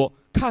还说，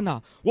看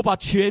啊，我把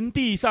全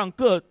地上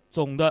各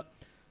种的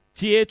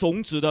结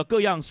种子的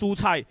各样蔬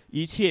菜，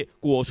一切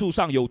果树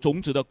上有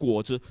种子的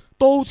果子，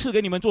都赐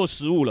给你们做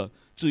食物了。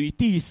至于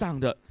地上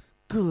的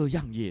各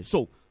样野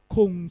兽、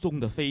空中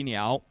的飞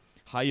鸟，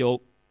还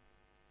有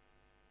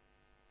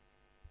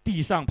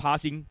地上爬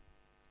行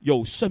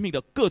有生命的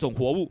各种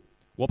活物，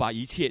我把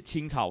一切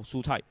青草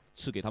蔬菜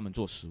赐给他们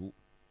做食物。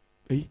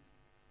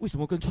为什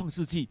么跟创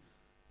世纪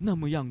那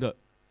么样的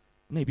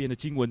那边的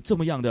经文这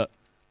么样的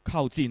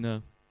靠近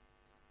呢？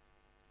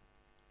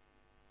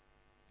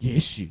也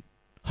许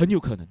很有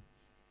可能，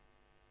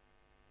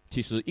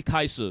其实一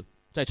开始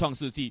在创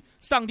世纪，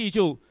上帝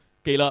就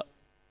给了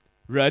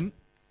人，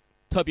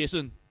特别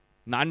是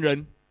男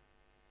人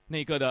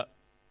那个的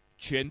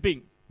权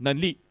柄、能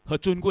力和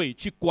尊贵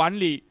去管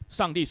理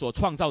上帝所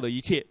创造的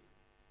一切，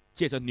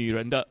借着女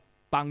人的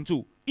帮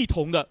助，一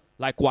同的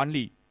来管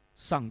理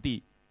上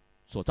帝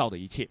所造的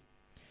一切。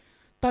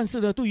但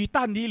是呢，对于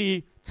但以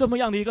理这么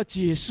样的一个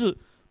解释，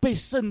被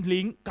圣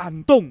灵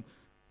感动、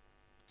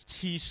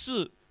启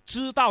示、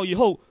知道以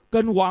后，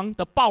跟王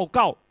的报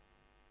告、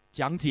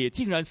讲解，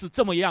竟然是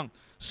这么样，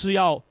是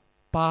要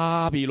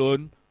巴比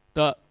伦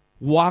的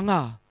王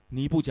啊，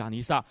尼布甲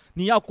尼撒，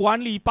你要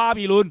管理巴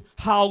比伦，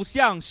好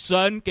像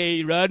神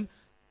给人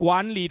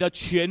管理的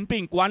权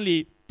柄，管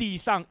理地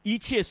上一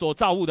切所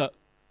造物的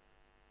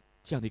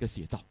这样的一个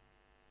写照，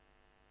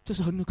这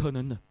是很有可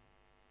能的。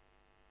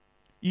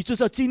以致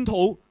这金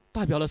头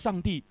代表了上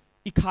帝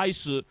一开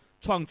始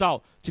创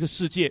造这个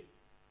世界，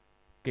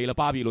给了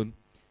巴比伦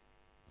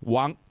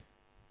王，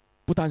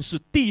不但是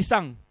地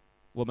上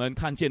我们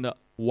看见的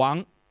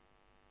王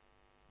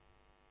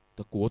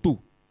的国度，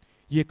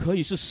也可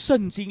以是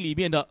圣经里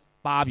面的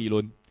巴比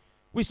伦。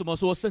为什么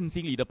说圣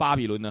经里的巴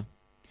比伦呢？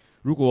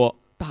如果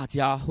大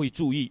家会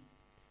注意，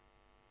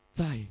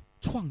在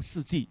创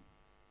世纪，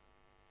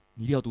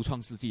你一定要读创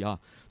世纪啊，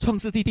创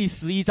世纪第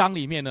11章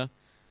里面呢，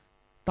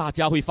大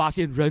家会发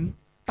现人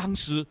当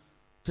时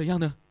怎样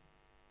呢？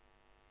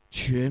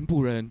全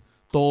部人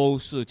都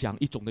是讲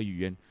一种的语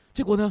言，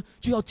结果呢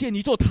就要建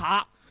一座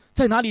塔，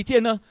在哪里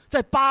建呢？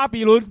在巴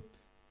比伦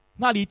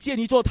那里建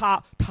一座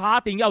塔，塔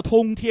顶要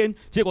通天，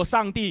结果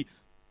上帝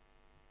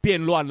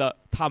变乱了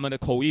他们的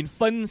口音，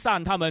分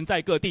散他们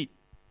在各地。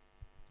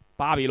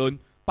巴比伦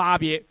巴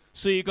别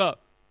是一个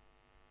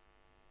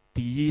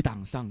抵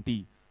挡上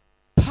帝、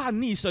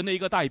叛逆神的一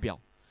个代表。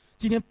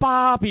今天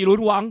巴比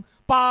伦王、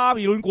巴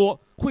比伦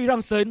国会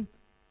让神，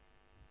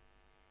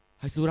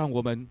还是让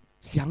我们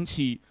想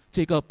起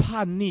这个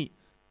叛逆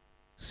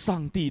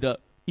上帝的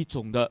一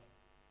种的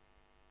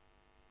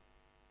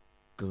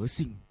个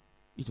性，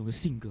一种的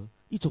性格，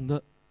一种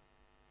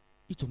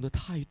的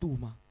态度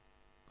吗？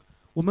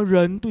我们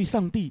人对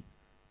上帝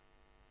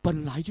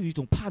本来就有一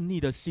种叛逆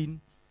的心。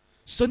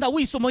神啊，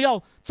为什么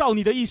要照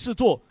你的意思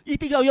做？一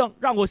定要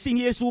让我信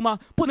耶稣吗？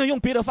不能用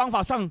别的方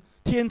法上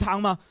天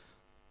堂吗？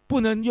不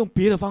能用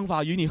别的方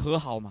法与你和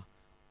好吗？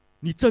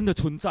你真的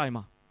存在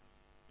吗？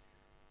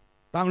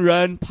当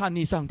人叛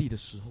逆上帝的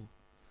时候，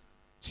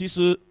其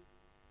实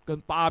跟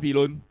巴比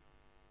伦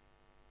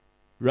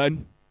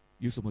人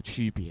有什么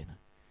区别呢？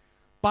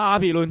巴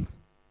比伦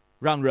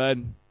让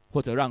人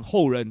或者让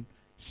后人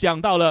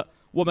想到了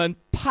我们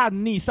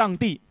叛逆上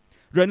帝、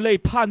人类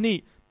叛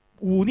逆、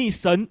忤逆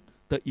神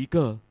的一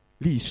个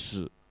历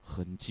史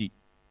痕迹。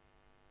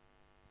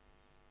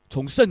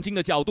从圣经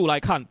的角度来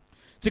看，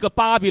这个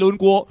巴比伦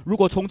国，如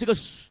果从这个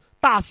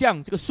大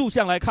象、这个树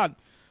象来看，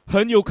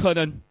很有可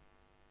能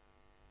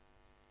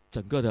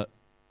整个的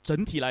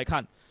整体来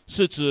看，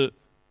是指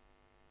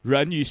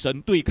人与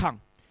神对抗，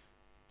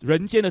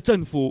人间的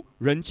政府、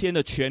人间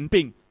的权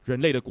柄、人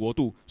类的国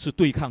度是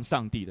对抗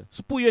上帝的，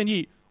是不愿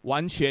意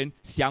完全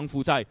降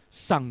服在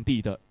上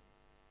帝的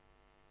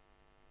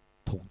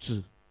统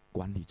治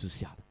管理之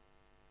下的。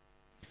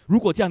如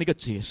果这样的一个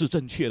解释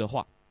正确的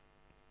话，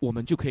我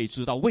们就可以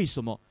知道为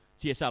什么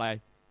接下来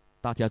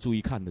大家注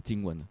意看的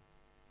经文了。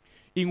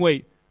因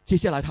为接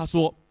下来他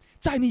说，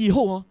在你以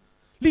后哦，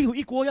另有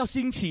一国要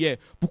兴起耶，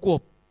不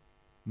过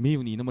没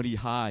有你那么厉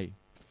害。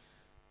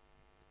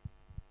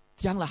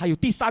将来还有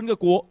第三个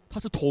国，它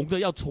是铜的，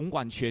要统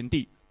管全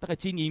地，大概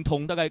金银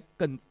铜大概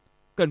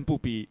更不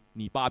比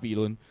你巴比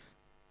伦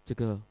这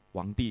个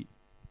皇帝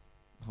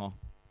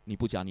尼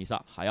布甲尼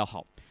撒还要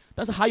好。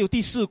但是还有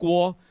第四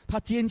国，它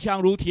坚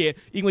强如铁，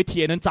因为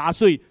铁能砸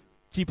碎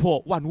击破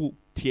万物，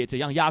铁怎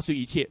样压碎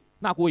一切，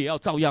那国也要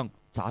照样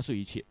砸碎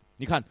一切。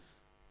你看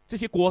这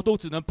些国都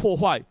只能破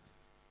坏，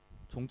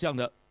从这样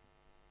的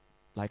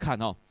来看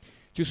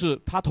就是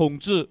他统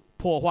治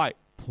破坏，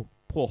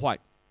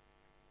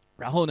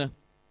然后呢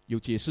有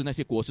解释那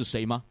些国是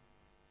谁吗？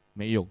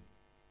没有，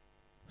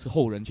是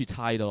后人去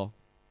猜的哦。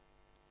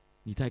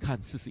你再看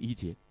41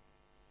节，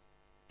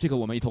这个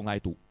我们一同来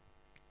读，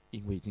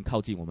因为已经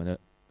靠近我们的。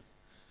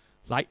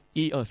来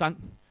，1、2、3，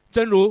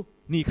正如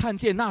你看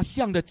见那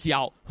象的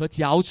脚和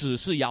脚趾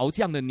是窑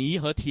匠的泥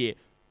和铁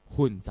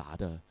混杂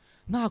的，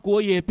那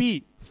国也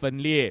必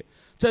分裂；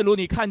正如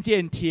你看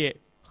见铁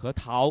和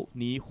陶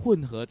泥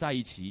混合在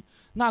一起，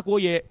那国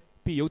也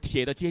必有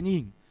铁的坚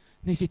硬。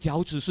那些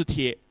脚趾是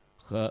铁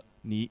和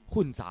泥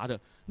混杂的，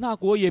那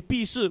国也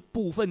必是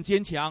部分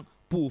坚强，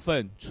部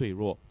分脆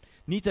弱。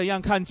你怎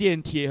样看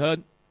见铁和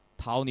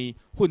陶泥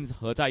混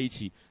合在一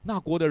起，那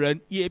国的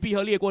人也必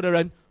和列国的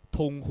人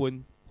通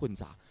婚混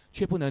杂，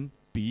却不能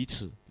彼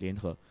此联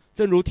合，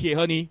正如铁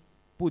和泥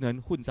不能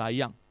混杂一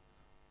样。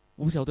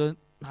我不晓得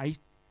哪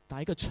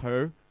一个词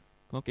儿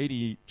给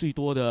你最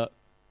多的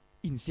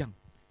印象，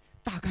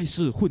大概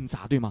是混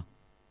杂，对吗？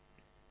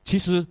其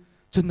实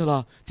真的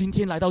啦，今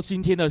天来到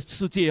今天的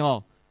世界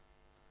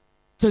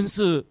真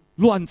是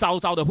乱糟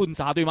糟的混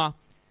杂，对吗？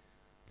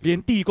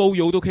连地沟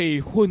油都可以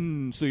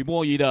浑水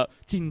摸鱼的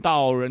进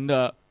到人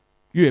的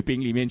月饼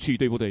里面去，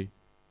对不对？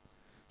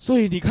所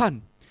以你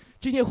看，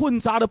今天混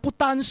杂的不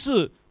单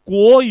是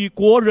国与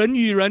国、人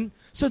与人，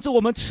甚至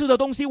我们吃的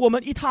东西，我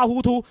们一塌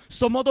糊涂，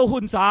什么都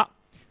混杂，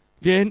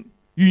连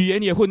语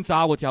言也混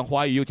杂。我讲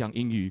华语又讲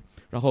英语，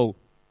然后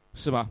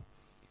是吗？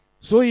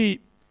所以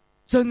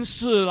真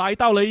是来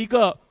到了一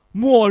个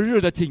末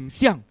日的景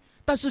象，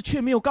但是却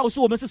没有告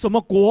诉我们是什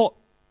么国。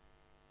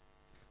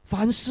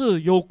凡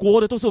是有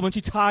国的，都是我们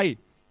去猜，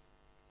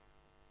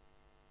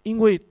因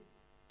为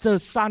这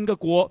3个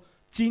国，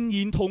金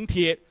银铜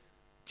铁，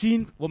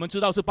金我们知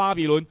道是巴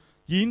比伦，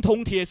银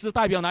铜铁是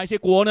代表哪一些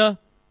国呢？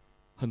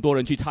很多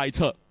人去猜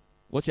测，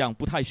我想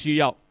不太需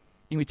要，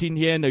因为今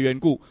天的缘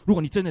故，如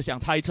果你真的想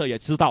猜测，也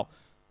知道，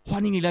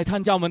欢迎你来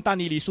参加我们但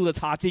以理书的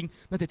查经，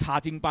那在查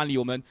经班里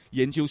我们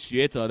研究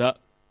学者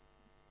的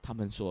他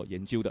们所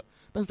研究的。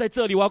但是在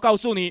这里我要告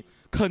诉你，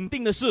肯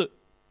定的是，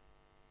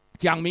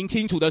讲明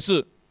清楚的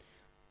是，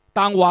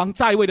当王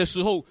在位的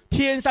时候，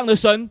天上的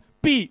神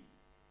必，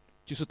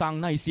就是当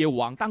那些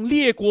王，当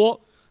列国，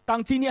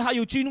当今天还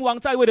有君王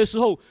在位的时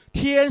候，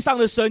天上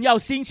的神要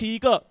兴起一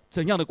个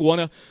怎样的国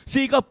呢？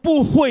是一个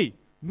不会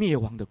灭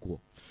亡的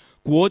国，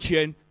国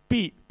权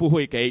必不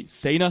会给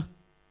谁呢？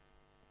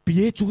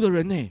别族的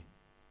人呢？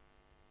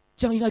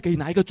这样应该给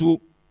哪一个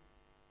族？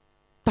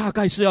大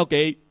概是要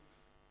给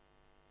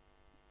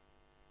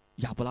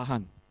亚伯拉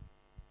罕，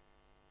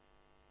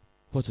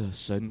或者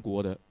神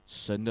国的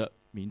神的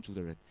民族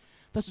的人。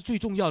但是最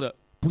重要的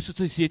不是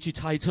这些去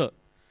猜测，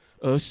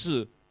而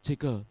是这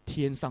个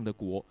天上的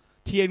国，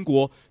天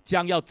国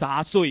将要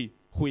砸碎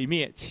毁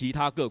灭其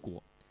他各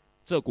国，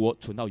这国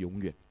存到永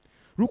远。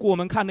如果我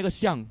们看那个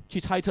像去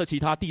猜测其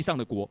他地上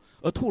的国，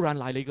而突然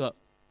来了一个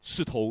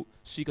势头，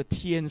是一个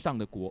天上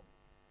的国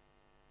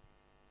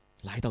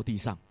来到地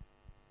上，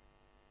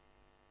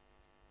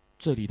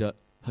这里的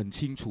很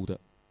清楚的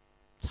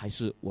才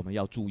是我们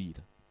要注意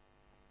的。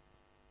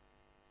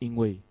因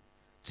为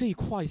这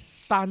块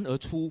山而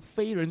出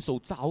非人手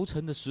凿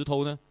成的石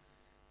头呢，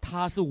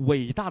它是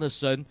伟大的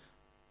神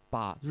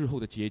把日后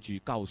的结局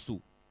告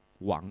诉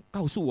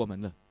我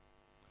们了。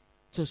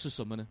这是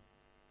什么呢？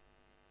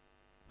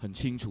很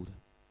清楚的，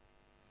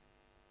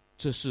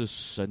这是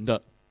神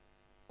的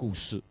故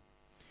事。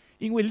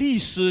因为历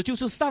史就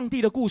是上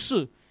帝的故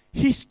事，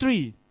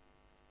 History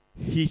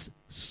His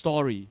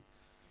story，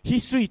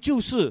 History 就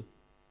是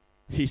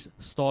His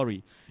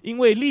story， 因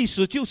为历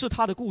史就是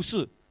他的故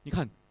事。你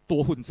看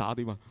多混杂，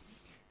对吗？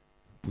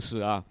不是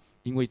啊，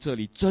因为这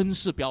里真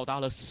是表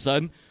达了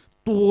神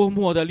多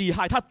么的厉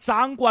害，他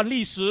掌管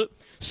历史，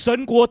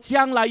神国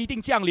将来一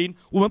定降临，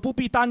我们不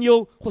必担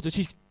忧，或者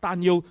去担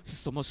忧是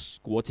什么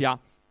国家。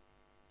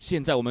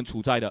现在我们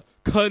处在的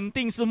肯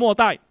定是末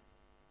代，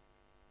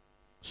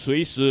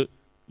随时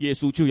耶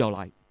稣就要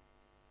来。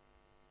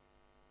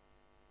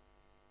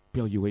不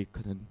要以为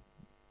可能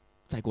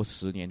再过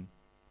10年，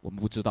我们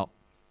不知道。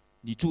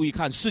你注意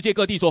看世界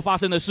各地所发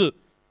生的事，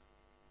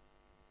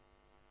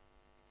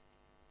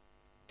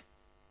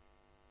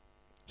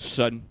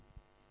神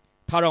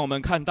他让我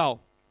们看到，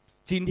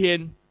今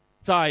天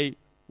在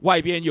外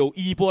边有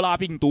伊波拉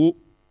病毒，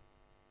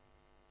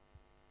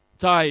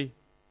在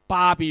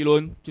巴比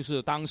伦，就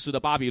是当时的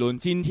巴比伦，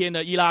今天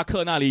的伊拉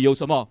克那里有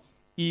什么？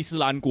伊斯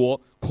兰国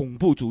恐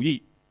怖主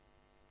义，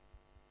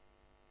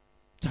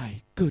在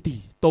各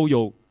地都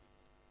有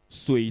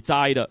水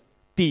灾的、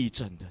地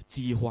震的、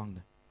饥荒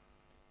的。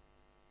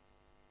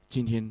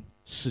今天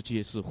世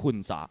界是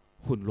混杂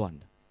混乱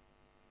的，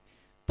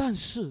但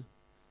是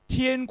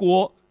天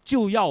国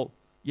就要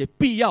也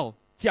必要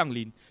降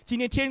临。今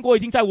天天国已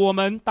经在我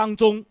们当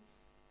中，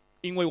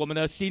因为我们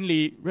的心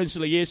里认识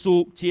了耶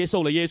稣，接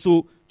受了耶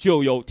稣，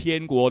就有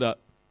天国的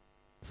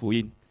福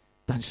音。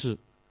但是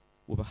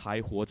我们还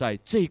活在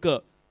这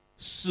个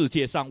世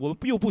界上，我们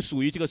又不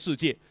属于这个世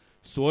界，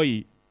所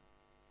以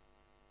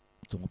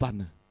怎么办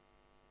呢？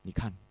你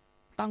看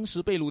当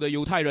时被掳的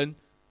犹太人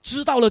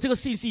知道了这个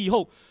信息以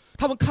后，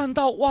他们看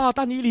到哇，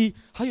但以理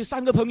还有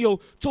3个朋友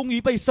终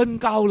于被升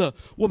高了，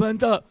我们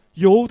的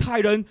犹太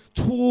人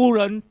出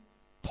人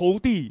头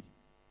地，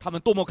他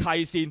们多么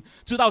开心！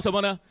知道什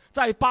么呢？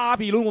在巴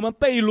比伦我们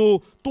被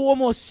掳多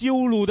么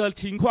羞辱的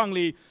情况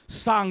里，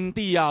上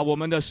帝啊，我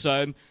们的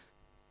神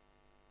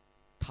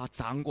他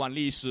掌管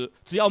历史，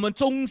只要我们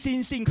忠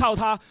心信靠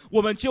他，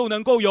我们就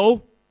能够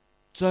有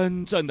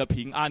真正的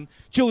平安，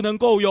就能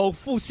够有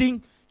复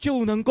兴，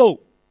就能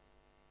够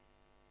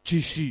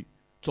继续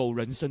走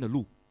人生的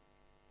路。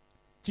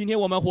今天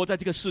我们活在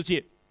这个世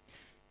界，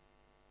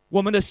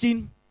我们的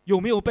心有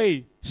没有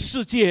被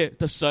世界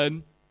的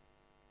神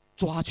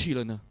抓去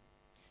了呢？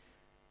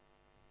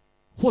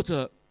或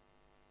者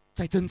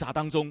在挣扎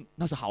当中，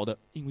那是好的，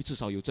因为至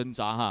少有挣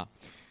扎哈。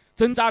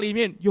挣扎里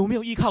面有没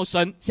有依靠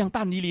神，像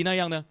但以理那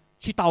样呢？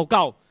去祷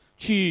告，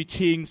去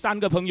请3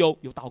个朋友，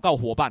有祷告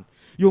伙伴，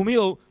有没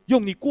有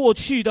用你过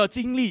去的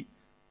经历，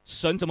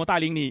神怎么带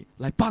领你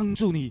来帮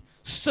助你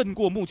胜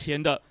过目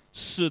前的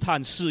试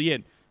探、试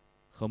验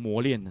和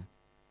磨练呢？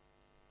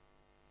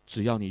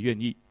只要你愿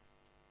意，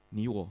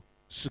你我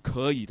是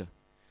可以的，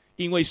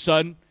因为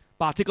神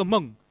把这个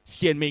梦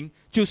显明，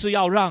就是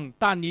要让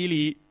但以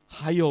理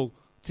还有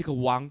这个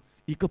王，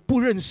一个不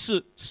认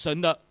识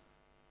神的、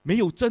没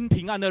有真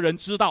平安的人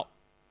知道，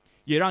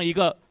也让一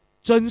个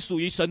真属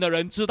于神的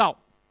人知道，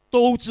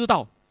都知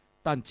道，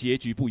但结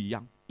局不一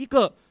样。一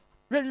个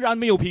仍然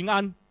没有平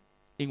安，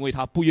因为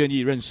他不愿意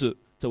认识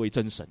这位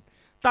真神。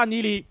但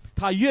以理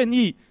他愿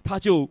意，他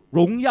就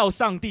荣耀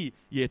上帝，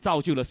也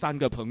造就了3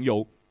个朋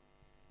友。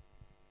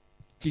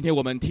今天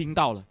我们听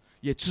到了，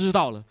也知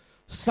道了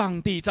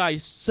上帝在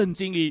圣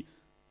经里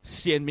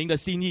显明的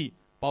心意，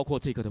包括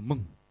这个的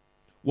梦。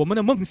我们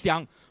的梦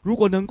想如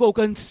果能够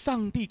跟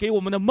上帝给我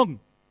们的梦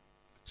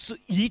是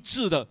一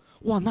致的，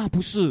哇，那不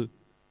是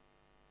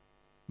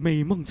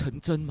美梦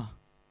成真吗？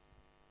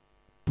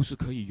不是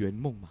可以圆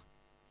梦吗？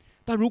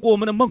但如果我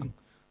们的梦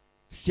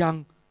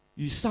想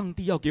与上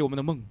帝要给我们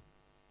的梦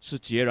是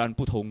截然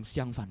不同、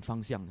相反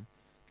方向的，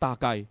大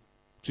概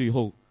最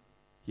后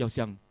要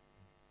像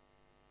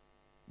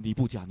尼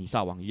布甲尼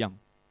撒王一样，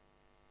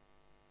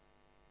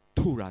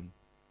突然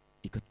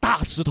一个大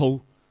石头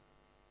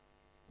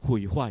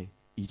毁坏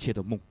一切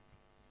的梦，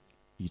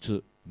以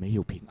致没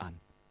有平安，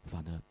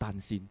反而担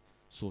心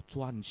所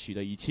赚取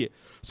的一切，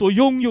所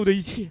拥有的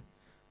一切，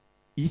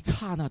一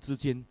刹那之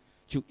间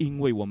就因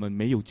为我们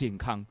没有健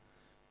康，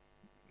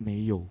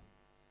没有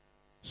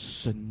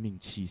生命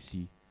气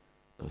息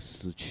而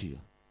失去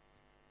了。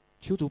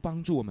求主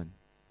帮助我们。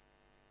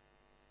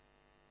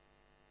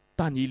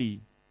但以理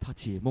他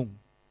解梦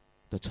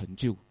的成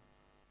就，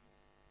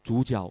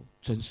主角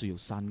真是有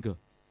3个。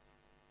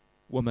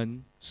我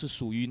们是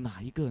属于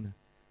哪一个呢？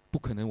不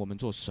可能我们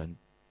做神，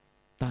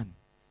但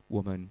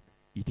我们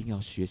一定要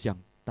学像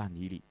但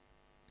以理，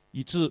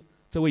以致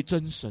这位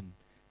真神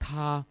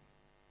他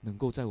能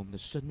够在我们的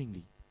生命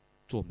里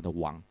做我们的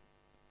王。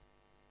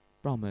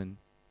让我们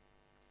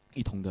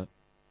一同的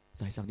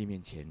在上帝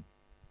面前，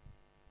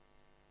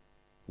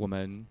我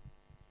们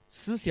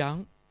思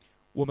想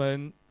我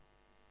们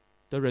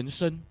的人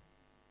生，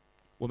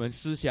我们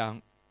思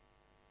想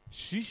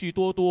许许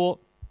多多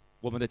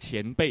我们的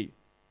前辈，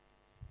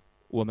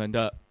我们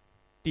的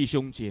弟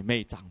兄姐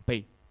妹长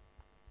辈，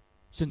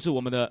甚至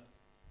我们的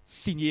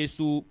信耶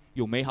稣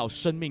有美好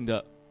生命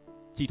的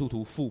基督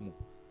徒父母，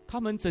他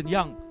们怎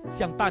样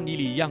像但以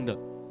理一样的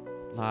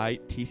来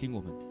提醒我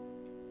们，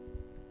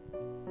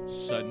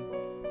神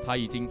他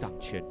已经掌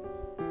权，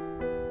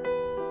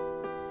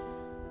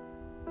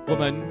我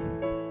们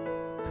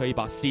可以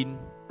把心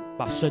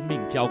把生命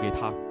交给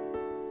他，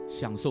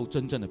享受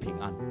真正的平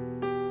安，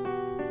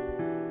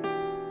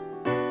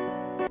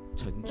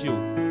成就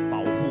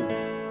保护，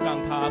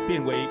让它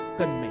变为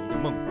更美的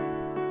梦。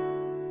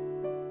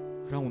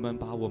让我们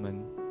把我们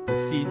的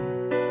心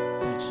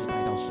再次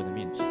带到神的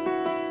面前。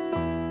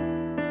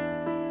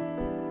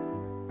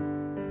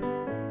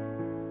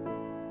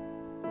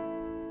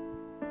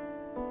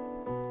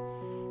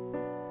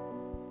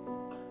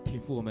天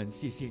父，我们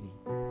谢谢你，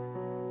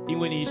因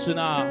为你是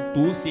那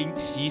独行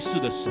其事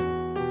的神，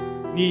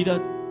你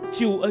的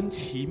救恩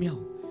奇妙，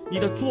你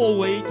的作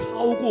为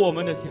超过我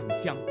们的想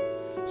象。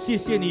谢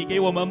谢你给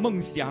我们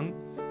梦想，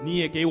你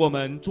也给我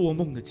们做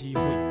梦的机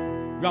会，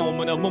让我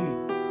们的梦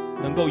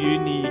能够与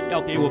你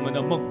要给我们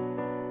的梦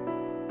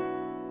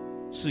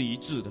是一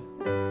致的，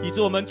以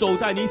致我们走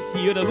在你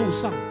喜悦的路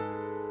上。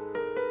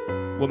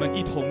我们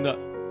一同的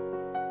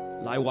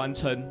来完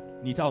成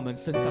你在我们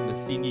身上的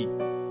心意，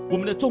我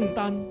们的重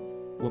担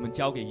我们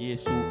交给耶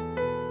稣，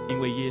因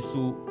为耶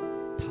稣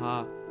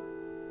他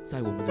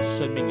在我们的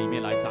生命里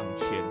面来掌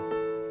权，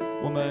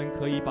我们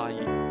可以把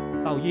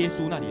到耶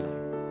稣那里来，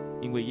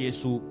因为耶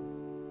稣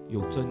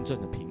有真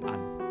正的平安，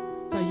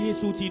在耶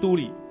稣基督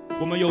里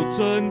我们有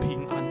真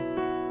平安，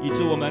以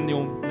致我们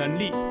有能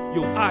力、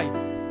有爱、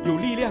有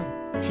力量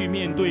去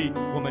面对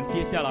我们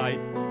接下来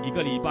1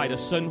个礼拜的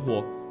生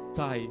活，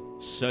在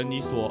神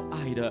你所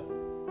爱的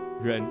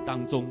人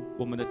当中，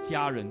我们的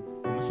家人，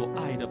我们所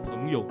爱的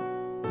朋友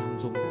当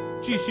中，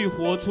继续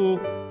活出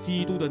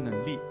基督的能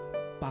力，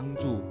帮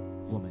助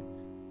我们。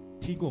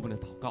听过我们的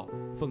祷告，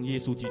奉耶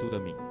稣基督的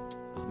名，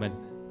阿们。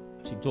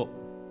请坐。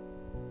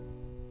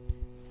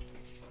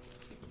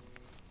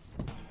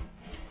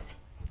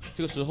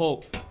这个时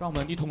候，让我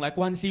们一同来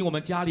关心我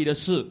们家里的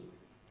事。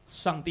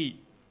上帝，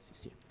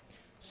谢谢。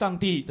上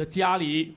帝的家里